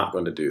 and I'm not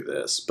going to do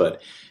this.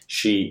 But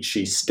she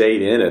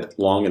stayed in it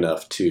long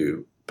enough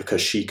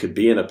because she could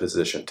be in a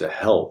position to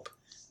help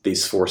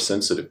these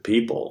Force-sensitive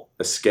people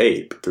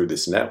escape through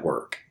this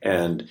network.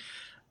 And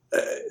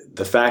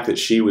the fact that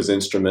she was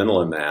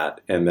instrumental in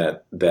that, and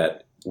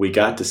that we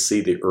got to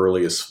see the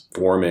earliest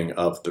forming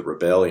of the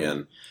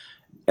rebellion.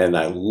 And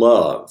I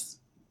love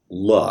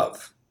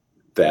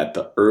that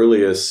the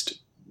earliest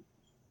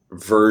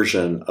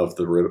version of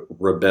the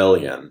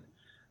rebellion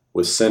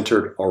was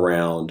centered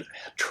around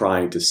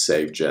trying to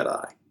save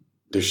Jedi.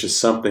 There's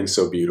just something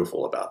so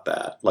beautiful about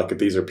that. Like,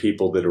 these are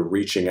people that are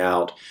reaching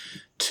out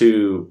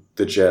to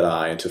the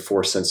Jedi and to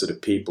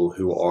Force-sensitive people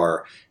who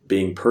are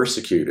being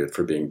persecuted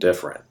for being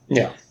different.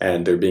 Yeah.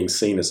 And they're being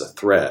seen as a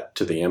threat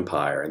to the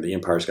Empire, and the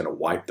Empire is going to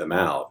wipe them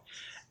out.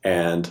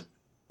 And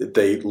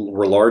they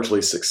were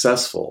largely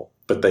successful,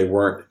 but they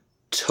weren't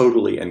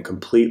totally and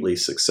completely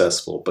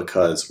successful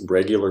because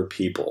regular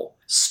people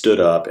stood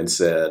up and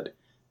said,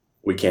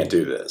 we can't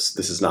do this.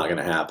 This is not going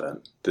to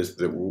happen.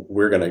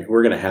 We're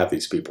going to have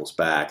these people's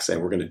backs, and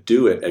we're going to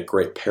do it at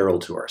great peril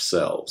to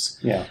ourselves.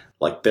 Yeah.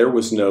 Like,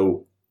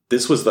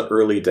 this was the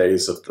early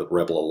days of the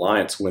Rebel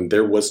Alliance, when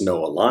there was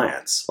no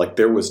alliance. Like,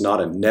 there was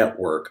not a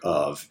network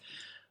of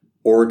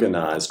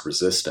organized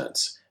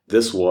resistance.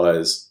 This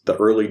was the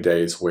early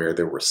days where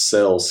there were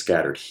cells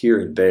scattered here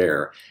and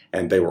there,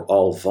 and they were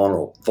all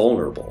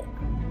vulnerable.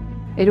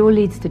 It all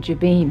leads to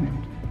Jabim,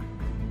 and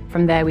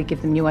from there we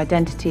give them new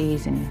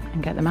identities and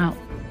get them out.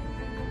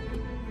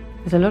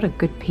 There's a lot of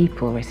good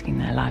people risking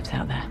their lives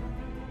out there.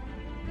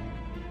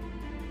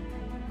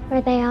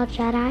 Were they all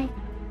Jedi?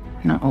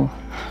 Not all.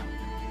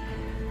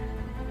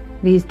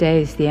 These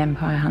days, the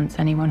Empire hunts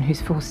anyone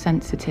who's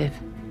Force-sensitive.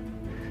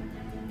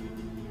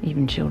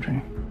 Even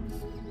children.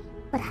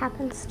 What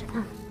happens to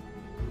them?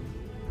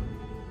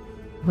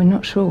 We're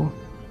not sure.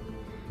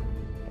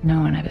 No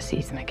one ever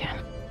sees them again.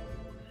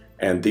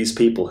 And these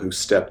people who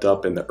stepped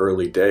up in the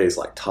early days,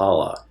 like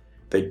Tala,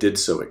 they did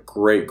so at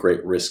great,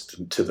 great risk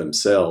to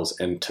themselves.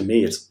 And to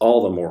me, it's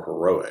all the more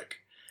heroic.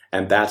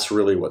 And that's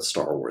really what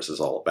Star Wars is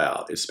all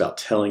about. It's about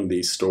telling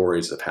these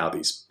stories of how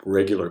these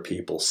regular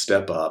people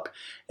step up,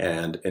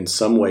 and in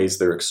some ways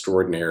they're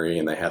extraordinary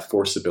and they have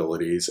Force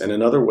abilities, and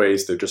in other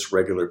ways they're just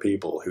regular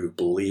people who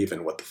believe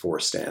in what the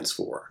Force stands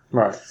for.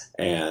 Right.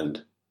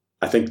 And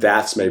I think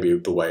that's maybe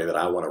the way that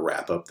I want to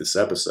wrap up this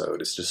episode,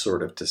 is just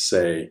sort of to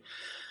say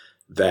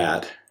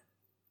that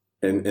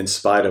in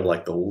spite of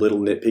like the little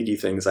nitpicky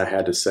things I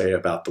had to say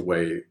about the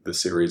way the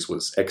series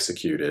was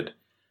executed,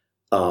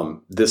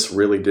 this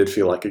really did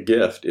feel like a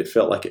gift. It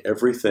felt like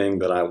everything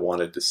that I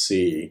wanted to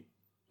see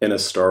in a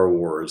Star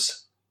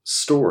Wars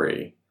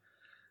story,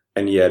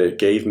 and yet it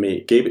gave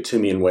it to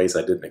me in ways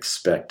I didn't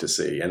expect to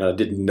see, and I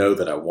didn't know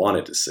that I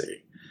wanted to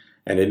see.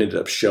 And it ended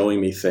up showing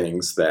me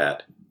things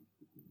that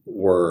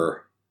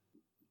were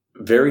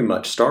very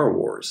much Star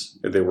Wars.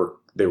 They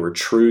were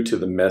true to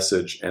the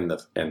message and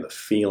the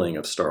feeling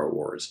of Star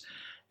Wars.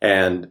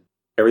 And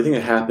everything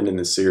that happened in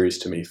the series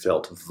to me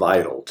felt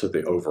vital to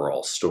the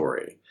overall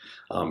story.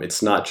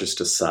 It's not just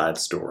a side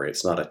story.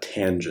 It's not a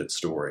tangent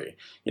story.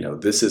 You know,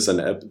 this is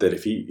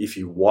that if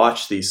you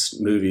watch these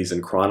movies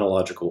in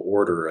chronological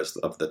order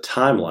of the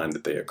timeline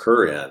that they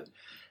occur in,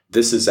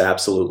 this is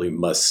absolutely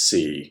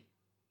must-see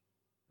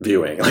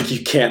viewing. Like,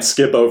 you can't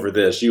skip over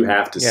this. You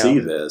have to see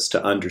this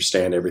to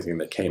understand everything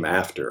that came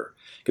after,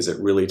 because it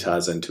really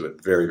ties into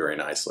it very, very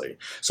nicely.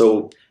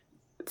 So,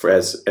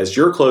 as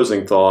your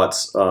closing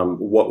thoughts,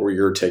 what were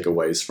your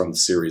takeaways from the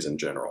series in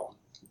general?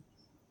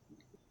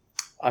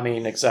 I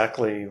mean,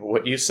 exactly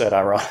what you said,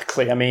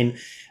 ironically. I mean,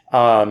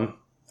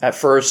 at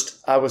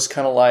first I was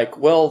kind of like,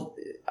 well,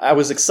 I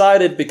was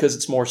excited because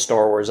it's more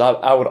Star Wars.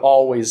 I would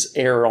always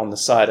err on the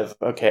side of,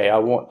 okay,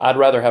 I'd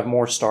rather have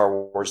more Star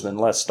Wars than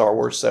less Star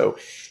Wars. So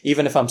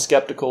even if I'm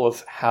skeptical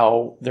of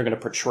how they're going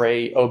to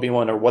portray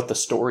Obi-Wan or what the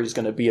story is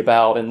going to be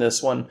about in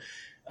this one,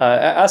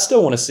 I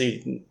still want to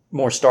see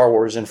more Star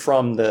Wars. And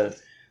from the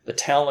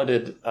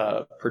talented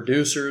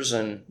producers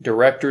and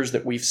directors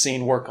that we've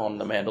seen work on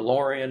The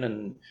Mandalorian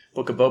and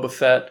Book of Boba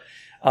Fett,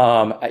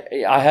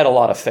 I had a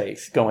lot of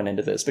faith going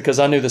into this because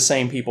I knew the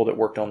same people that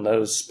worked on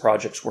those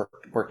projects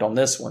worked on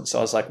this one. So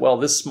I was like, well,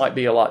 this might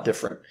be a lot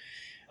different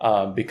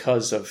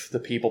because of the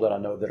people that I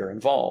know that are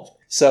involved.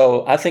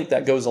 So I think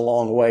that goes a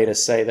long way to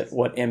say that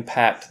what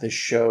impact this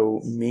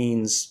show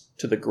means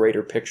to the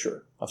greater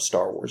picture of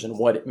Star Wars and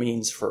what it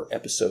means for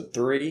Episode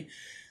 3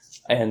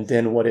 and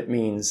then what it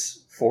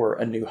means for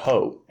A New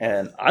Hope.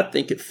 And I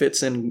think it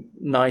fits in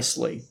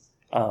nicely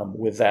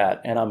with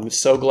that. And I'm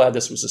so glad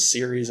this was a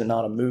series and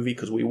not a movie,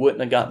 because we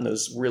wouldn't have gotten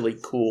those really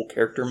cool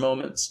character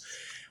moments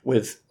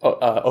with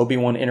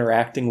Obi-Wan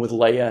interacting with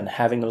Leia and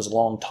having those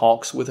long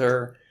talks with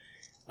her.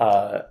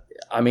 I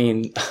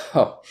mean,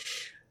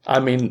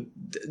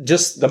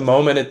 just the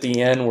moment at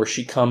the end where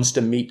she comes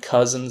to meet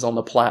Cousins on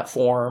the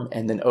platform,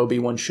 and then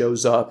Obi-Wan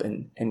shows up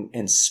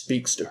and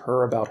speaks to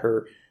her about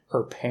her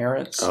her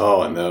parents.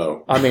 Oh,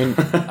 no. I mean,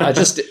 I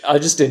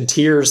just in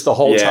tears the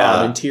whole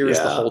time.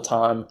 The whole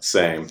time.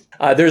 Same.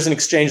 There's an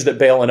exchange that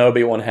Bail and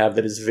Obi-Wan have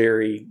that is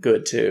very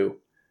good too.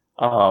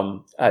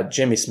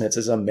 Jimmy Smits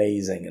is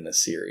amazing in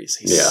this series.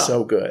 He's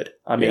so good.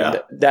 I mean,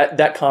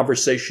 that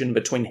conversation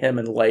between him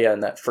and Leia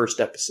in that first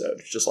episode,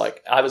 it's just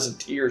like, I was in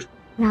tears.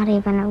 Not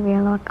even a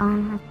real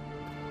Organa.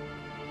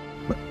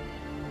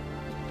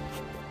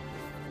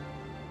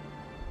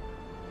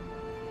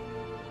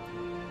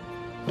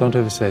 Don't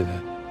ever say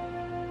that.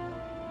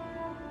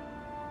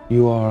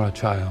 You are a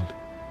child.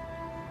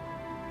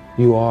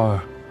 You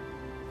are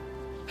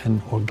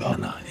an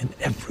Organa in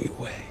every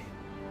way.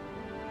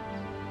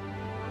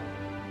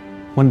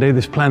 One day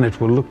this planet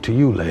will look to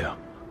you, Leia.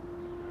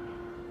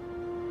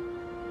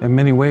 There are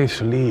many ways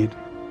to lead.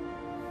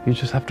 You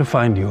just have to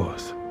find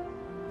yours.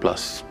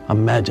 Plus,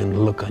 imagine the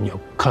look on your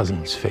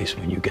cousin's face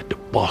when you get to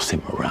boss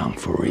him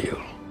around for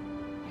real.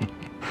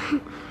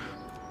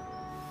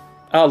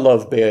 I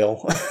love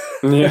Bail.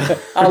 Yeah.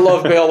 I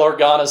love Bail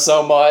Organa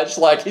so much.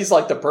 Like, he's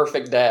like the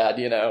perfect dad,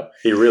 you know.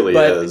 He really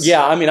is.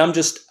 Yeah, I mean,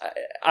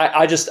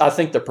 I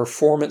think the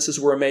performances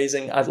were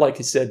amazing. Like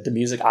you said, the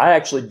music. I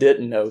actually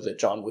didn't know that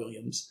John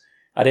Williams.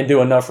 I didn't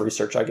do enough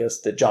research, I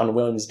guess, that John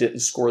Williams didn't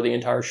score the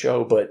entire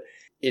show, but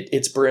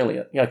it's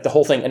brilliant. You know, like the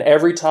whole thing. And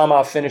every time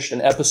I finished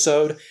an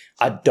episode,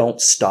 I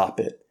don't stop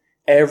it.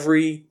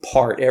 Every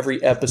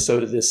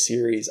episode of this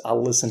series, I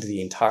listen to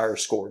the entire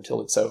score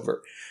until it's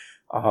over.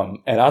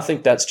 And I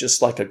think that's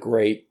just like a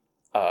great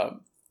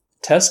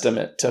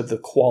testament to the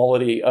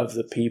quality of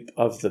the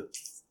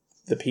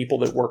people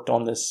that worked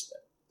on this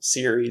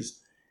series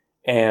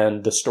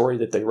and the story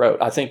that they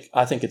wrote. I think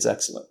it's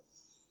excellent.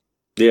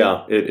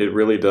 Yeah, it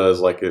really does.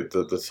 Like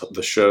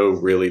the show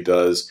really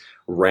does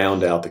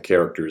round out the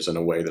characters in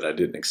a way that I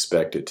didn't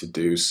expect it to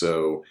do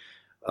so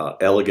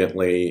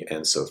elegantly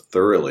and so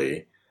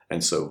thoroughly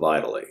and so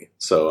vitally.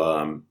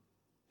 So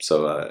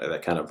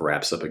that kind of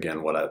wraps up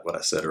again what I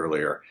said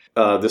earlier.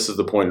 This is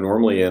the point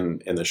normally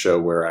in the show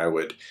where I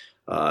would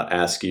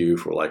ask you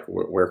for like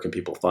where can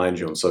people find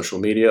you on social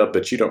media,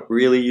 but you don't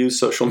really use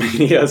social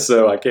media,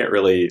 so I can't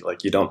really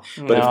like you don't.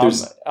 But no, if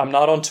there's, I'm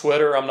not on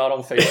Twitter. I'm not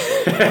on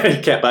Facebook.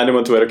 You can't find him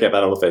on Twitter. Can't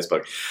find him on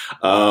Facebook.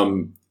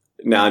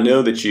 Now I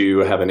know that you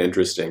have an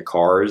interest in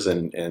cars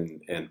and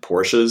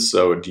Porsches.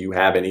 So do you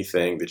have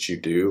anything that you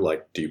do?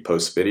 Like, do you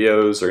post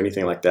videos or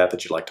anything like that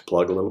you'd like to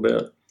plug a little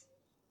bit?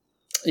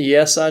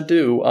 Yes, I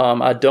do.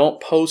 I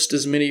don't post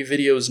as many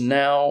videos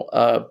now,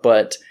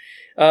 but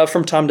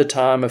from time to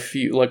time,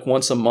 like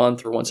once a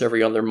month or once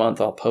every other month,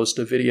 I'll post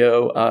a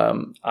video.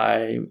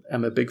 I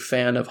am a big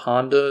fan of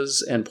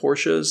Hondas and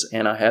Porsches,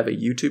 and I have a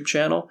YouTube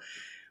channel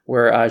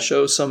where I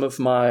show some of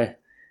my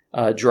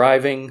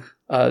driving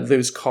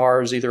those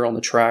cars either on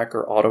the track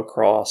or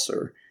autocross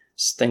or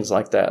things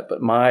like that.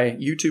 But my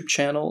YouTube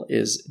channel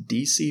is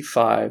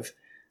DC5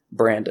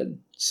 Brandon.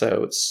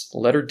 So it's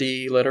letter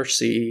D, letter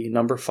C,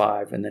 number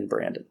 5, and then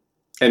Brandon.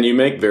 And you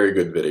make very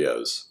good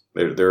videos.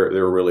 They're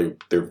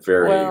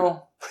very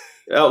well.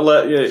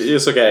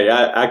 It's okay.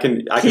 I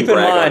can keep in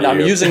mind I'm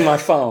using my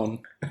phone.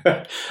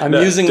 My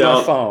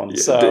phone.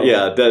 So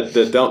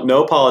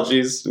no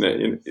apologies.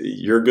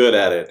 You're good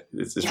at it.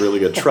 It's really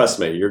good. Trust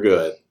me, you're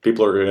good.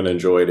 People are going to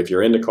enjoy it if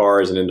you're into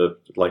cars and into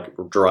like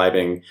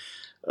driving.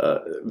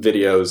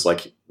 Videos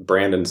like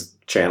Brandon's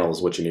channel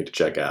is what you need to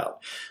check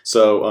out.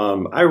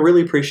 So I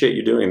really appreciate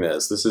you doing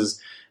this. This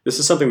is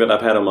something that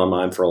I've had on my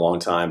mind for a long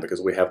time because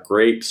we have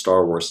great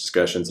Star Wars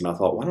discussions, and I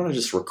thought, why don't I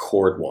just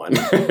record one?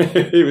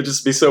 It would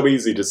just be so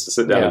easy just to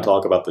sit down and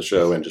talk about the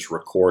show and just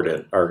record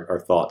it,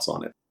 our thoughts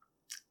on it.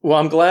 Well,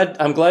 I'm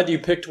glad you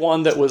picked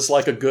one that was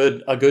like a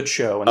good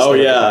show. Oh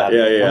yeah.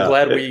 I'm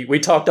glad we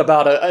talked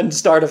about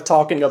instead of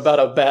talking about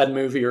a bad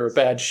movie or a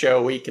bad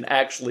show, we can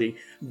actually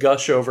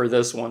gush over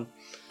this one.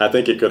 I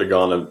think it could have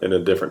gone in a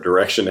different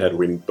direction had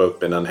we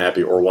both been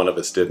unhappy or one of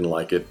us didn't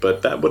like it,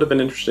 but that would have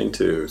been interesting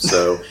too.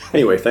 So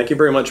anyway, thank you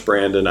very much,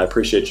 Brandon. I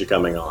appreciate you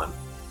coming on.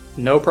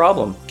 No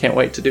problem. Can't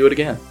wait to do it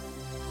again.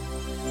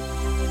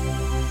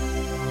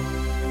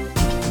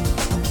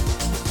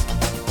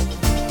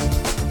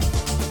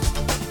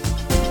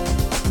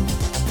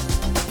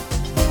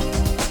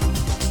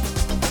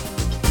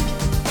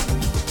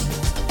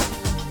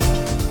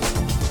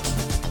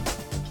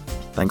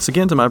 Thanks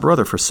again to my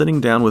brother for sitting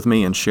down with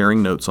me and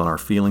sharing notes on our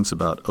feelings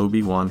about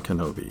Obi-Wan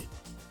Kenobi.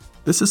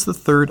 This is the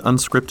third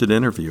unscripted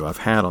interview I've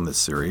had on this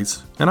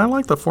series, and I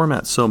like the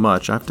format so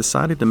much I've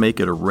decided to make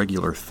it a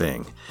regular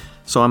thing,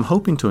 so I'm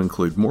hoping to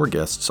include more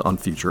guests on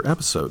future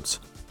episodes.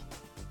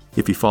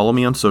 If you follow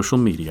me on social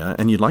media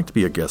and you'd like to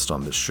be a guest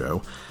on this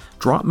show,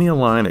 drop me a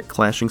line at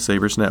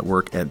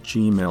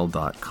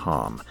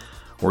clashingsabersnetwork@gmail.com,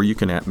 or you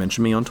can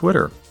 @mention me on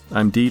Twitter.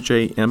 I'm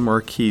DJ M.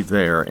 Marquis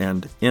there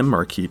and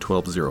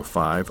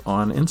mmarquis1205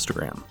 on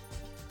Instagram.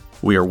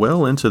 We are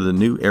well into the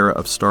new era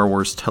of Star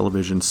Wars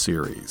television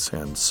series,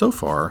 and so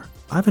far,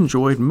 I've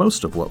enjoyed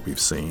most of what we've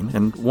seen,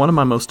 and one of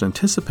my most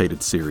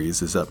anticipated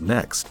series is up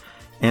next,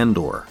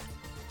 Andor.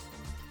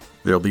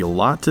 There'll be a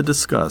lot to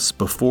discuss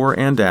before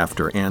and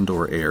after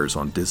Andor airs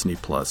on Disney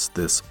Plus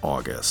this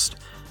August.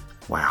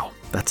 Wow,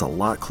 that's a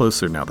lot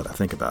closer now that I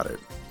think about it.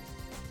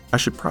 I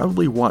should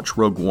probably watch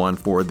Rogue One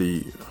for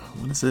the,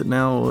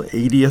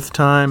 80th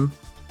time?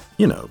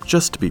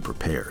 Just to be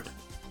prepared.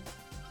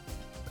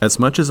 As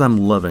much as I'm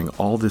loving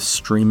all this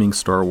streaming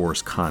Star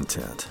Wars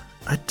content,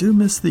 I do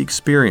miss the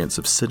experience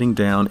of sitting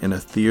down in a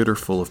theater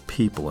full of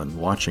people and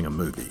watching a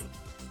movie.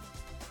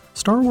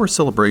 Star Wars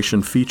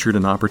Celebration featured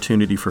an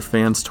opportunity for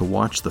fans to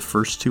watch the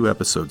first 2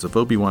 episodes of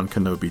Obi-Wan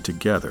Kenobi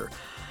together,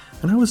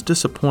 and I was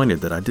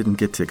disappointed that I didn't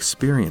get to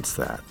experience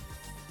that.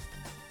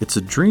 It's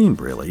a dream,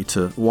 really,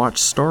 to watch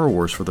Star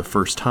Wars for the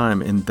first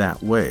time in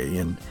that way,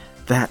 in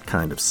that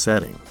kind of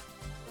setting.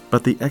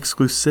 But the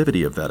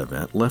exclusivity of that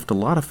event left a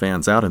lot of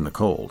fans out in the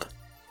cold.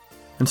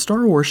 And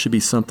Star Wars should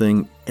be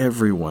something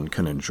everyone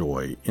can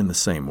enjoy in the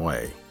same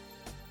way.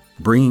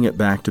 Bringing it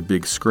back to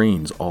big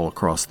screens all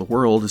across the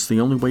world is the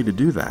only way to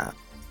do that.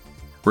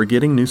 We're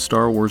getting new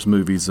Star Wars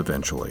movies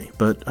eventually,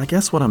 but I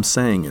guess what I'm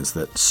saying is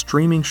that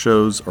streaming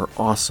shows are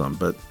awesome,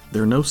 but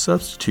they're no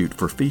substitute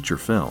for feature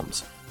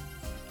films.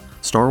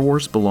 Star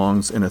Wars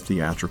belongs in a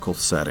theatrical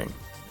setting.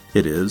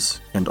 It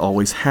is, and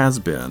always has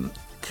been,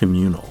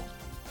 communal.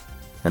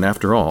 And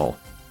after all,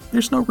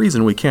 there's no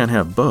reason we can't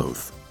have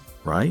both,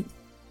 right?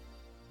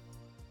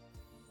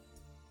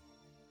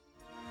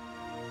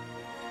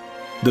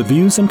 The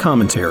views and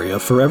commentary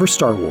of Forever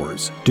Star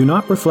Wars do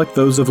not reflect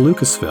those of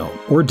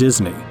Lucasfilm or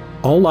Disney.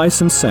 All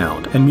licensed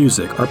sound and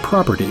music are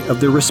property of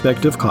their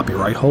respective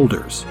copyright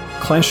holders.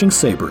 Clashing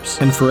Sabers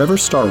and Forever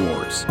Star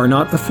Wars are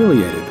not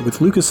affiliated with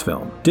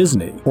Lucasfilm,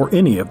 Disney, or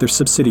any of their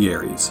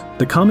subsidiaries.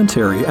 The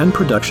commentary and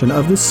production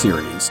of this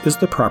series is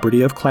the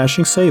property of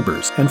Clashing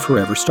Sabers and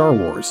Forever Star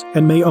Wars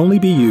and may only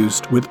be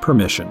used with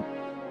permission.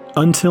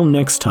 Until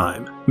next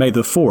time, may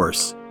the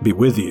Force be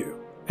with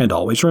you. And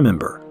always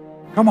remember,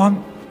 come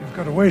on. You've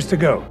got a ways to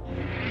go.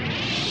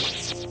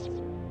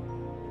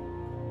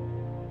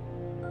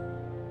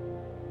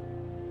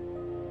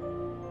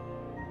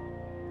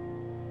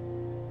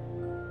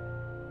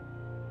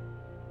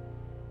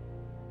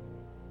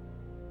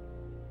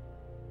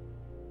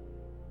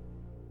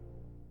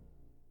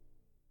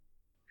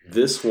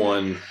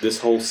 This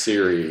whole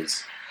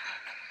series.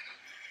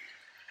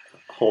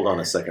 Hold on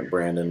a second,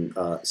 Brandon.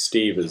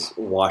 Steve is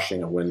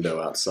washing a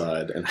window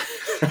outside, and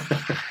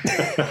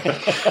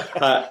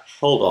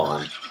hold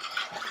on.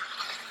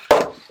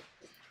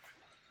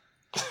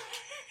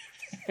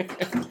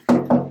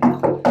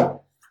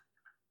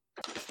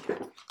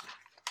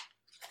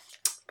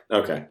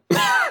 Okay.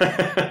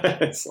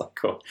 It's like,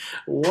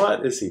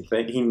 what is he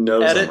thinking? He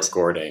knows edit. I'm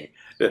recording.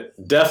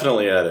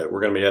 Definitely edit.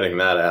 We're going to be editing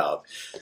that out.